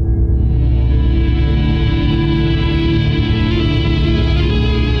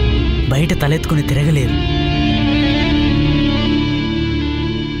బయట తలెత్తుకుని తిరగలేరు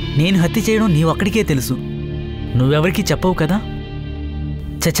నేను హత్య చేయడం నీవొక్కడికే తెలుసు నువ్వెవరికీ చెప్పవు కదా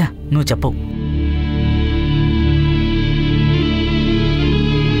చచ్చా నువ్వు చెప్పవు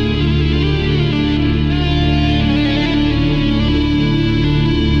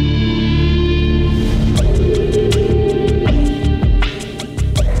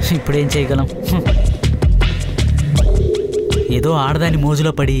ఇప్పుడేం చేయగలం? ఏదో ఆడదాని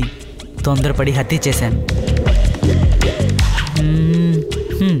మోజులో పడి తొందరపడి హత్య చేశాను.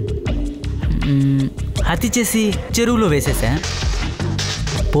 హత్య చేసి చెరువులో వేసేసా.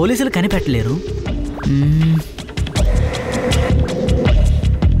 పోలీసులు కనిపెట్టలేరు.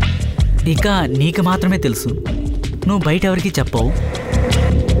 ఇక నీకు మాత్రమే తెలుసు. నువ్వు బయట ఎవరికి చెప్పవు.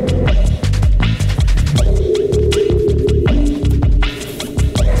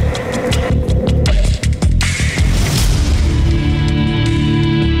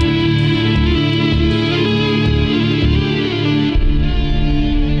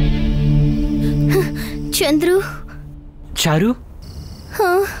 చంద్రు. చారు,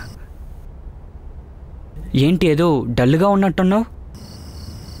 ఏంటి ఏదో డల్గా ఉన్నట్టున్నావు?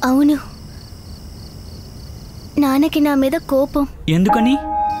 అవును, నాన్నకి నా మీద కోపం. ఎందుకని?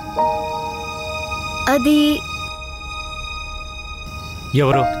 అది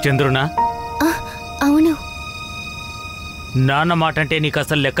ఎవరు? చంద్రునా? అవును. నాన్న మాట అంటే నీకు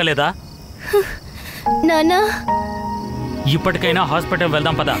అసలు లెక్కలేదా? నాన్న, ఇప్పటికైనా హాస్పిటల్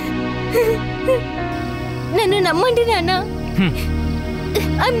వెళ్దాం పదా. నన్ను నమ్మండి నాన్న.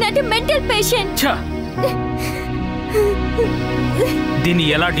 I'm not a mental patient. దీన్ని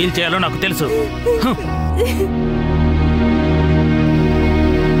ఎలా డీల్ చేయాలో నాకు తెలుసు.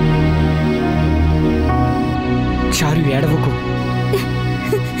 చారు, ఏడవకు.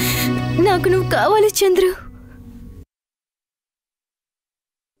 నాకు నువ్వు కావాలి చంద్రు.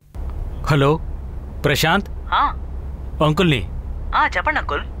 హలో ప్రశాంత్, అంకుల్ని. చెప్పండి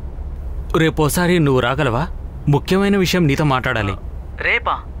అంకుల్. రేపోసారి నువ్వు రాగలవా? ముఖ్యమైన విషయం నీతో మాట్లాడాలి.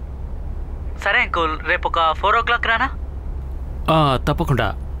 రేపా? సరే అంకుల్, రేపు ఒక 4 o'clock రానా? తప్పకుండా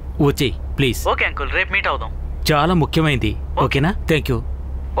వచ్చేయి ప్లీజ్. ఓకే అంకుల్, రేపు మీట్ అవుదాం. చాలా ముఖ్యమైనది. ఓకేనా? Thank you.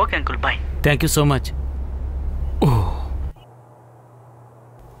 Okay uncle, bye. Thank you so much.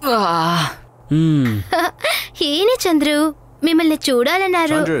 ఏనే చంద్రు, మిమ్మల్ని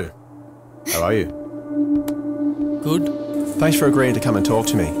చూడాలన్నారు. Chandru, how are you? Good. Thanks for agreeing to come and talk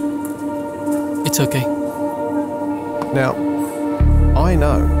to me. It's okay. Now, I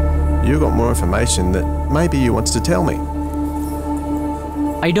know you got more information that maybe you wanted to tell me.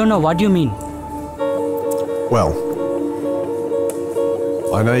 I don't know what you mean. Well,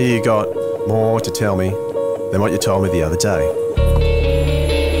 I know you got more to tell me than what you told me the other day.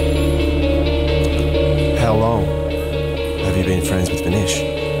 How long have you been friends with Vinish?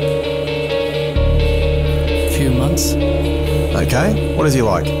 Few months. Okay, what is he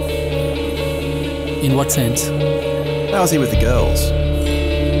like? In what sense? How's he with the girls?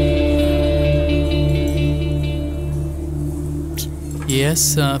 Yes,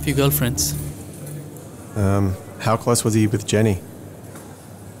 a few girlfriends. How close was he with Jenny?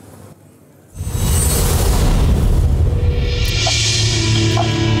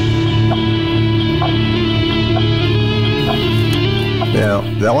 Now,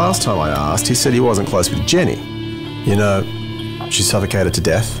 the last time I asked, he said he wasn't close with Jenny. You know, she suffocated to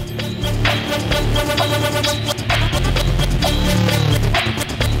death.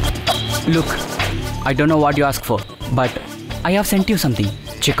 Look, I don't know what you asked for, but I have sent you something.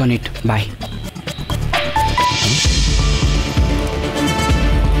 Check on it. Bye.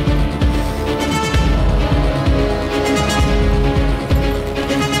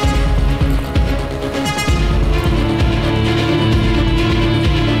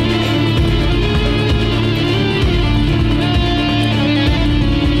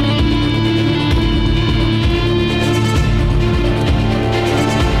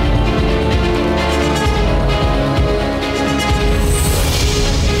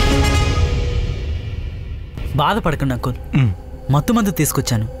 బాధపడకండి uncle. మత్తు మందు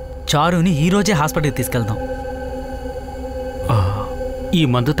తీసుకొచ్చాను. చారుని ఈ రోజే హాస్పిటల్కి తీసుకెళ్దాం. ఈ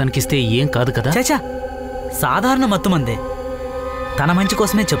మందు తనకిస్తే ఏం కాదు కదా? చాచా, సాధారణ మత్తు మందే. తన మంచి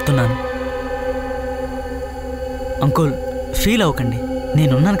కోసమే చెప్తున్నాను. అంకుల్, ఫీల్ అవ్వకండి.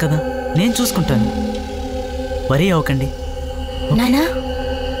 నేనున్నాను కదా, నేను చూసుకుంటాను. వరీ అవ్వకండి. నానా,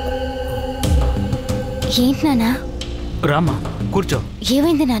 ఏంటి నానా? రామ్మా, కూర్చో.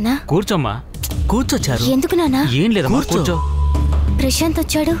 ఏమైంది నానా? కూర్చోమ్మా. కూర్చోచ్చారు. ఎందుకు నానా? ఏం లేదమ్మా, కూర్చో. ప్రశాంత్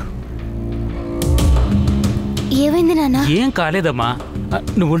వచ్చాడు. ఏమైంది నానా? ఏం కాలేదమ్మా,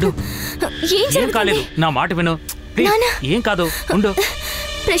 నువ్వు ఉండు. ఏం కాలేదు, నా మాట విను. ఏం కాదు, ఉండు.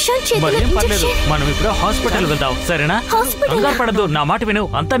 ప్రశాంత్ మరేం పర్లేదు, మనం ఇప్పుడు హాస్పిటల్ వెళ్దాం, సరేనా? కంగారు పడద్దు, నా మాట విను,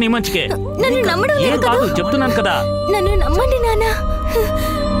 అంతా నీ మంచికే. ఏం కాదు, చెప్తున్నాను కదా. నన్ను నమ్మండి నానా.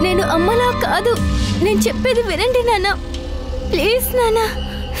 నేను అమ్మలా కాదు. నేను చెప్పేది వినండి నానా. ప్లీజ్ నానా,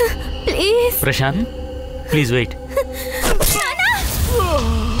 ప్లీజ్. Prashanth, please wait.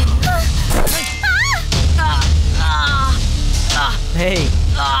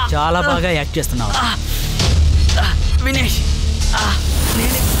 చాలా బాగా యాక్ట్ చేస్తున్నావు వినేష్.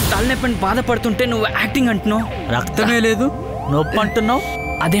 నేను తలనొప్పిని బాధపడుతుంటే నువ్వు యాక్టింగ్ అంటున్నావు. రక్తమే లేదు, నొప్పి అంటున్నావు.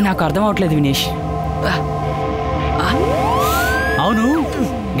 అదే నాకు అర్థం అవట్లేదు వినేష్. అవును,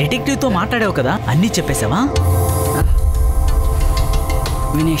 డిటెక్టివ్తో మాట్లాడావు కదా, అన్నీ చెప్పేశావా?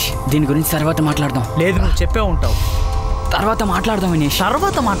 వినేష్, దీని గురించి తర్వాత మాట్లాడదాం. లేదు, నువ్వు చెప్పే ఉంటావు. తర్వాత మాట్లాడదాం వినేష్.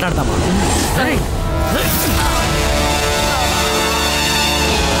 తర్వాత మాట్లాడదామా?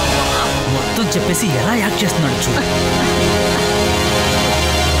 మొత్తం చెప్పేసి ఎలా యాక్ట్ చేస్తున్నాడు చూడు.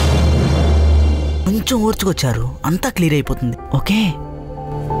 కొంచెం ఓర్చుకొచ్చారు, అంతా క్లియర్ అయిపోతుంది. ఓకే.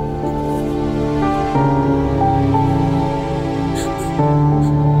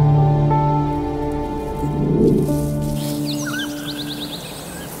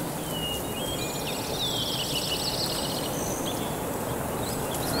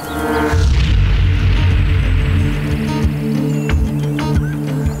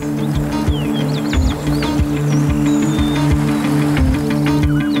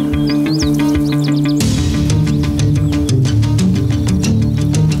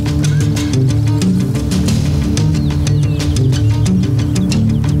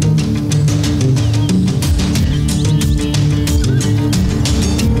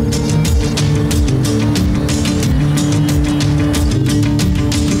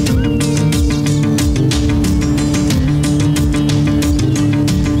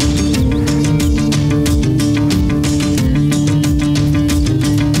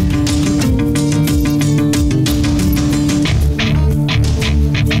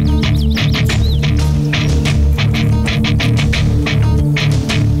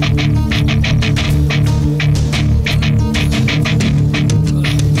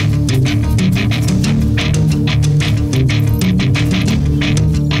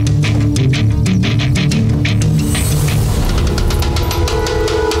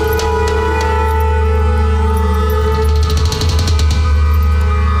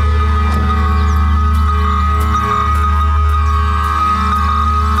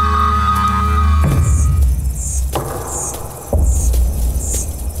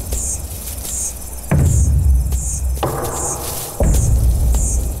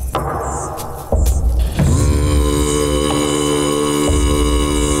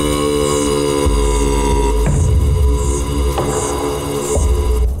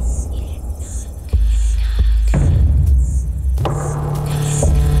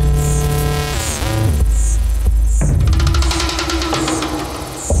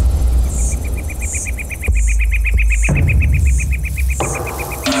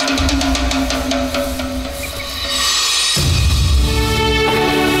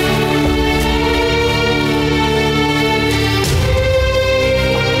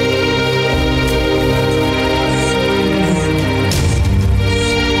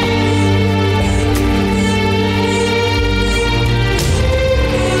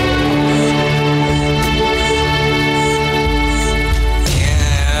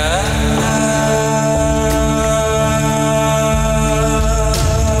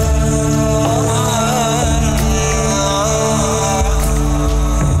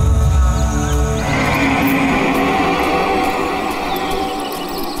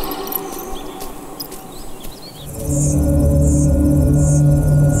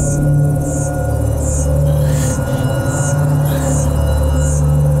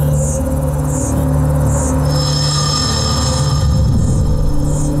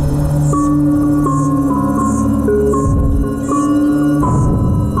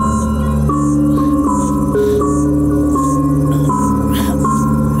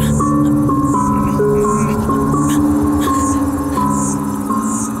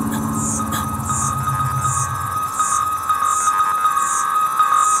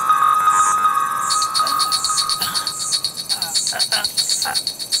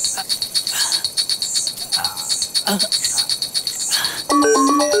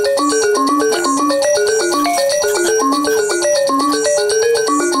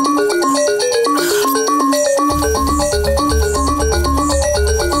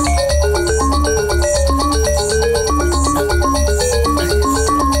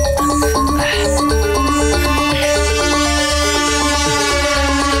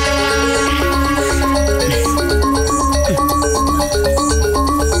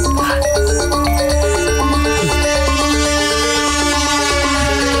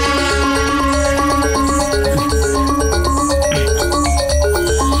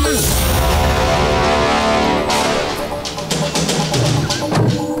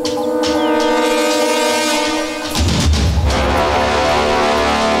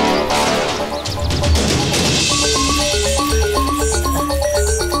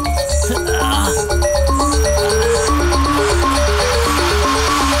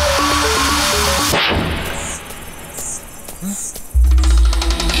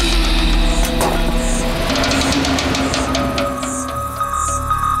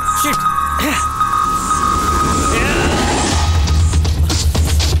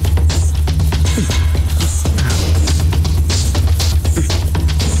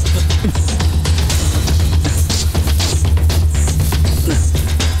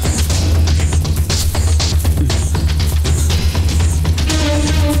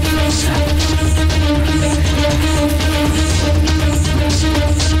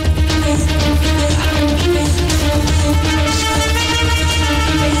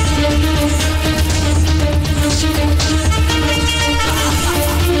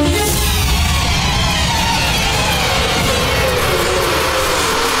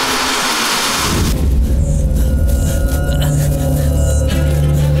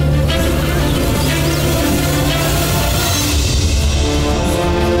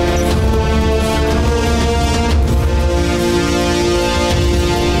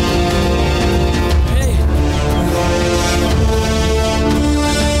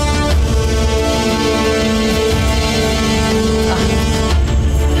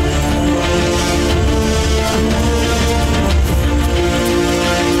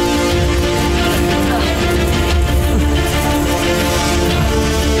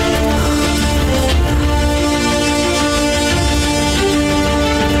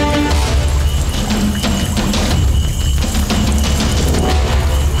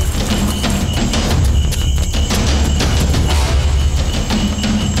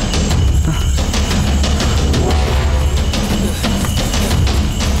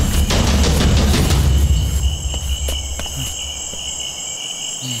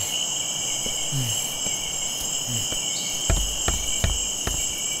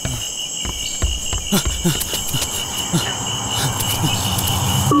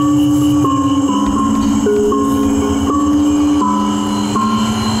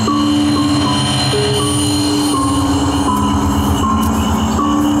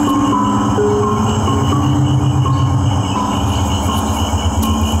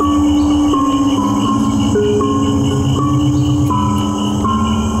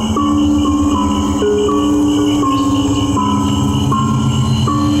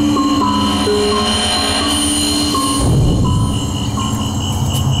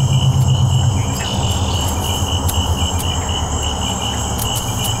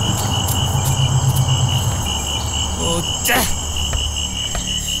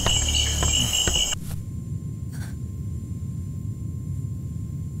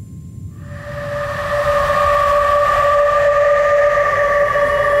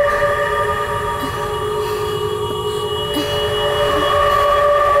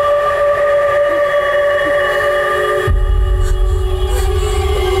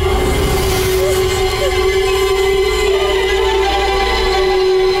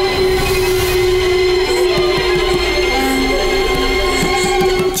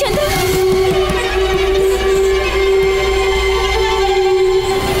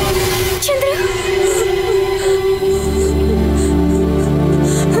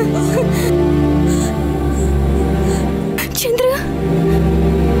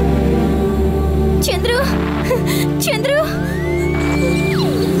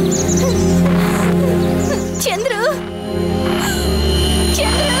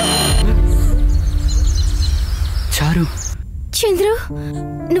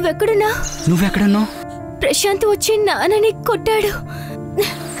 నువ్వెక్కడున్నావు? ప్రశాంత్ వచ్చి నాన్నని కొట్టాడు,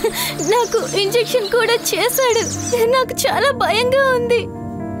 నాకు ఇంజెక్షన్ కూడా చేశాడు. నాకు చాలా భయంగా ఉంది.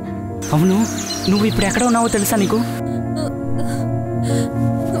 అవును, నువ్వు ఇప్పుడు ఎక్కడ ఉన్నావో తెలుసా నీకు?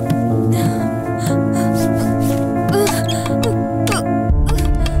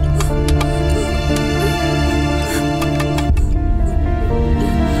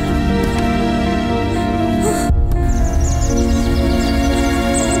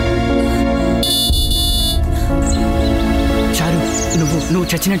 నువ్వు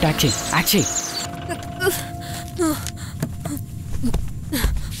చచ్చినట్టు యాక్ట్ చేయి.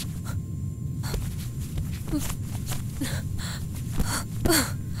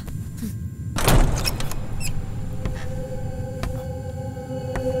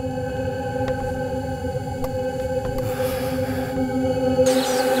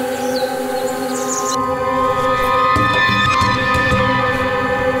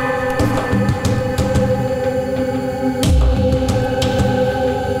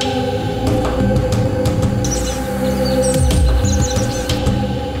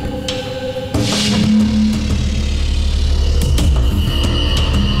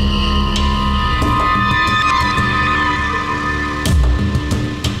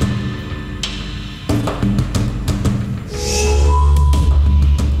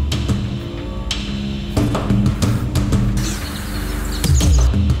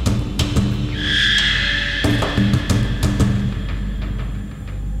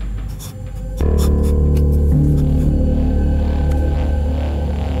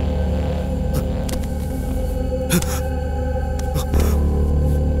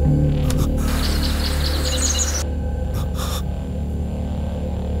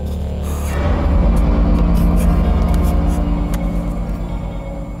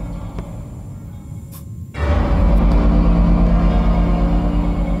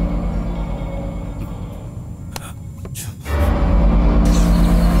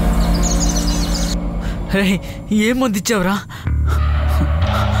 ఏం మంది ఇచ్చావురా?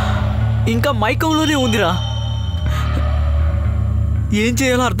 ఇంకా మైకంలోనే ఉందిరా. ఏం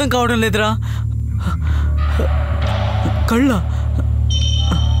చేయాలో అర్థం కావడం లేదురా. కళ్ళ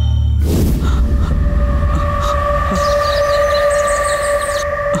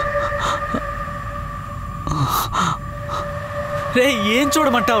రే, ఏం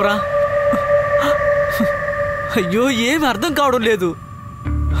చూడమంటావురా? అయ్యో, ఏమి అర్థం కావడం లేదు.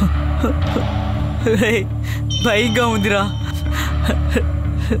 రే, భయంగా ఉందిరా.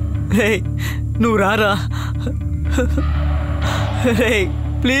 రే, నువ్వు రారా. రే,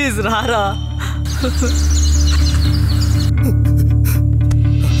 ప్లీజ్ రారా.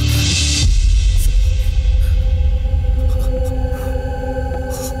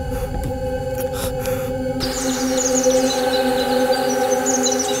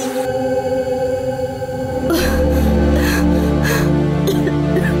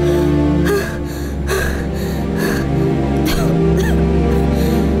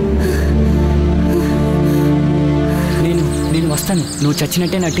 చేస్తాను, నువ్వు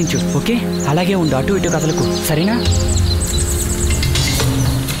చచ్చినట్టే నటించు. ఓకే, అలాగే ఉండు, అటు ఇటు కదలకు, సరేనా?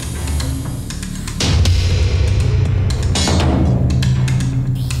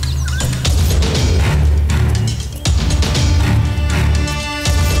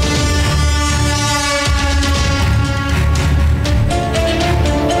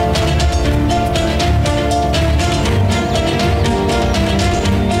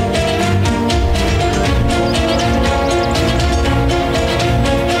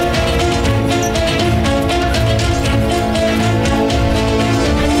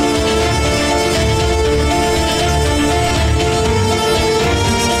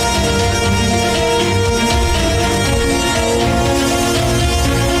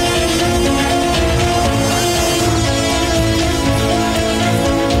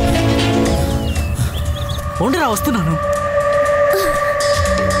 ఉండరా, వస్తున్నాను.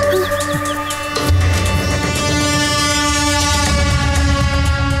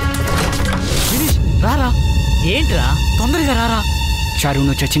 రారా. ఏంట్రా, తొందరగా రారా. చారు,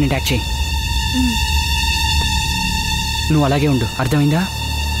 నువ్వు చచ్చిన అటాక్ చేయి. నువ్వు అలాగే ఉండు, అర్థమైందా?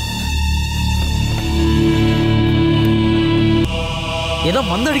 ఏదో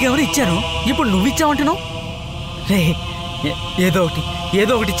మందు అడిగామని ఇచ్చాను, ఇప్పుడు నువ్వు ఇచ్చావంటున్నావు. రే,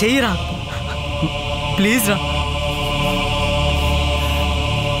 ఏదో ఒకటి చెయ్యరా ప్లీజ్ రా.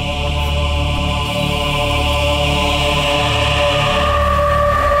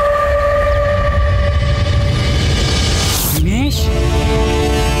 దినేష్,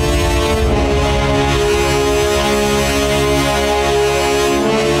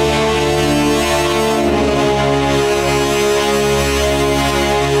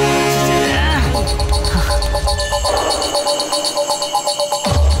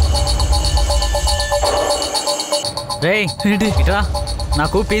 రే ఏంటి ఇట్రా,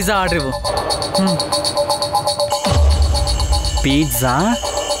 నాకు పిజ్జా ఆర్డర్ ఇవ్వు. పిజ్జా?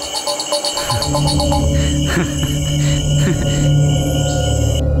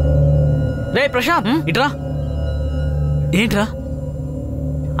 రే ప్రశాంత్, ఇట్రా. ఏంట్రా,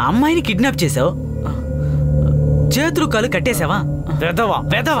 అమ్మాయిని కిడ్నాప్ చేసావు, చేతులు కాలు కట్టేసావా?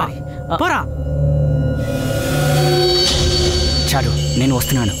 వెదవా పోరా. చాలు, నేను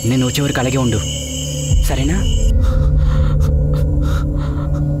వస్తున్నాను, నేను వచ్చే వరకు అలాగే ఉండు, సరేనా?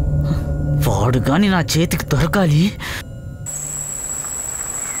 వాడు గాని నా చేతికి దొరకాలి.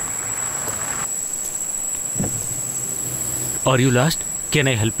 Are you lost? Can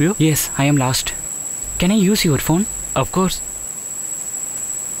I help you? Yes, I am lost. Can I use your phone? Of course.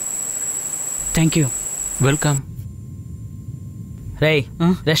 Thank you. Welcome. Ray,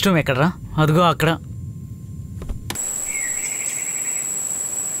 rest room ఎక్కడరా? అదిగో అక్కడ.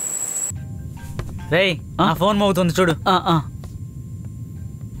 రే, నా ఫోన్ మోగుతుంది చూడు.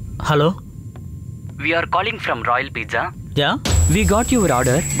 Hello, We are calling from Royal Pizza. Yeah? We got your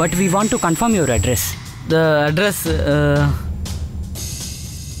order, but we want to confirm your address. The address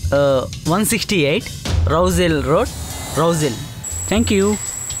 168 Rousel Road, Rousel. Thank you.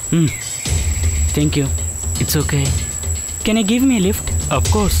 Thank you. It's okay. Can I give me a lift? Of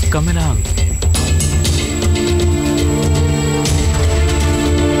course, come along.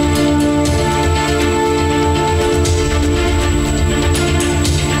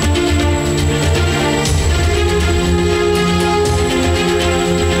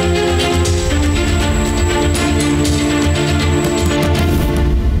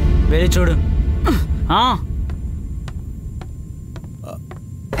 వెళ్ళి చూడు.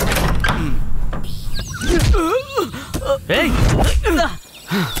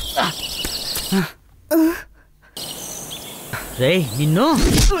 రే, నిన్ను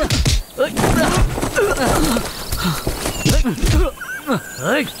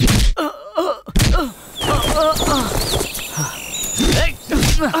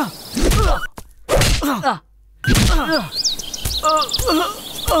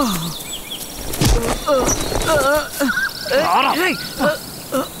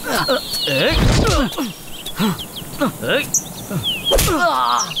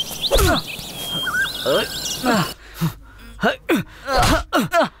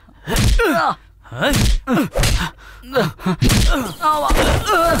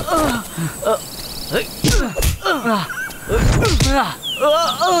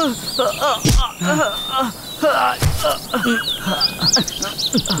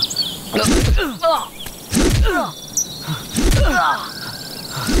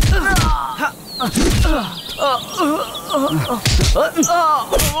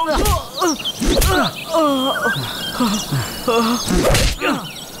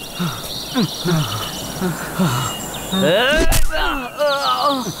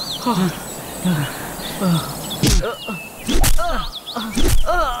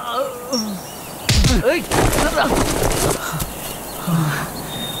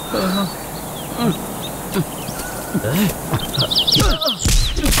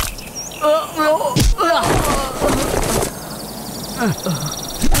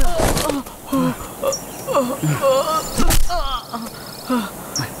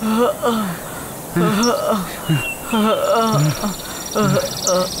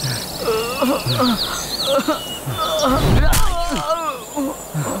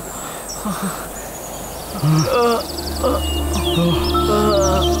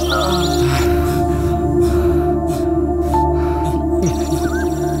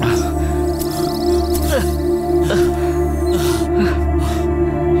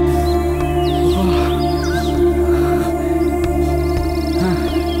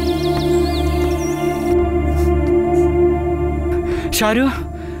చారు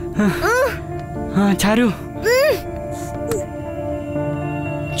చారు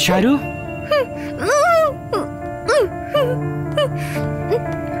చారు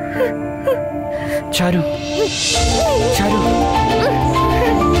చారు చారు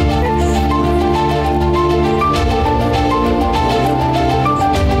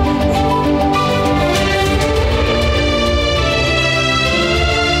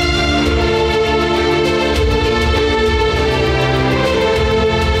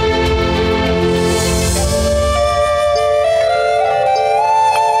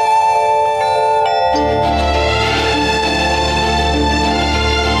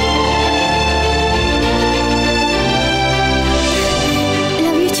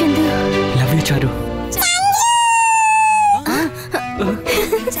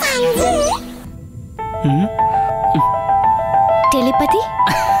Telepathy?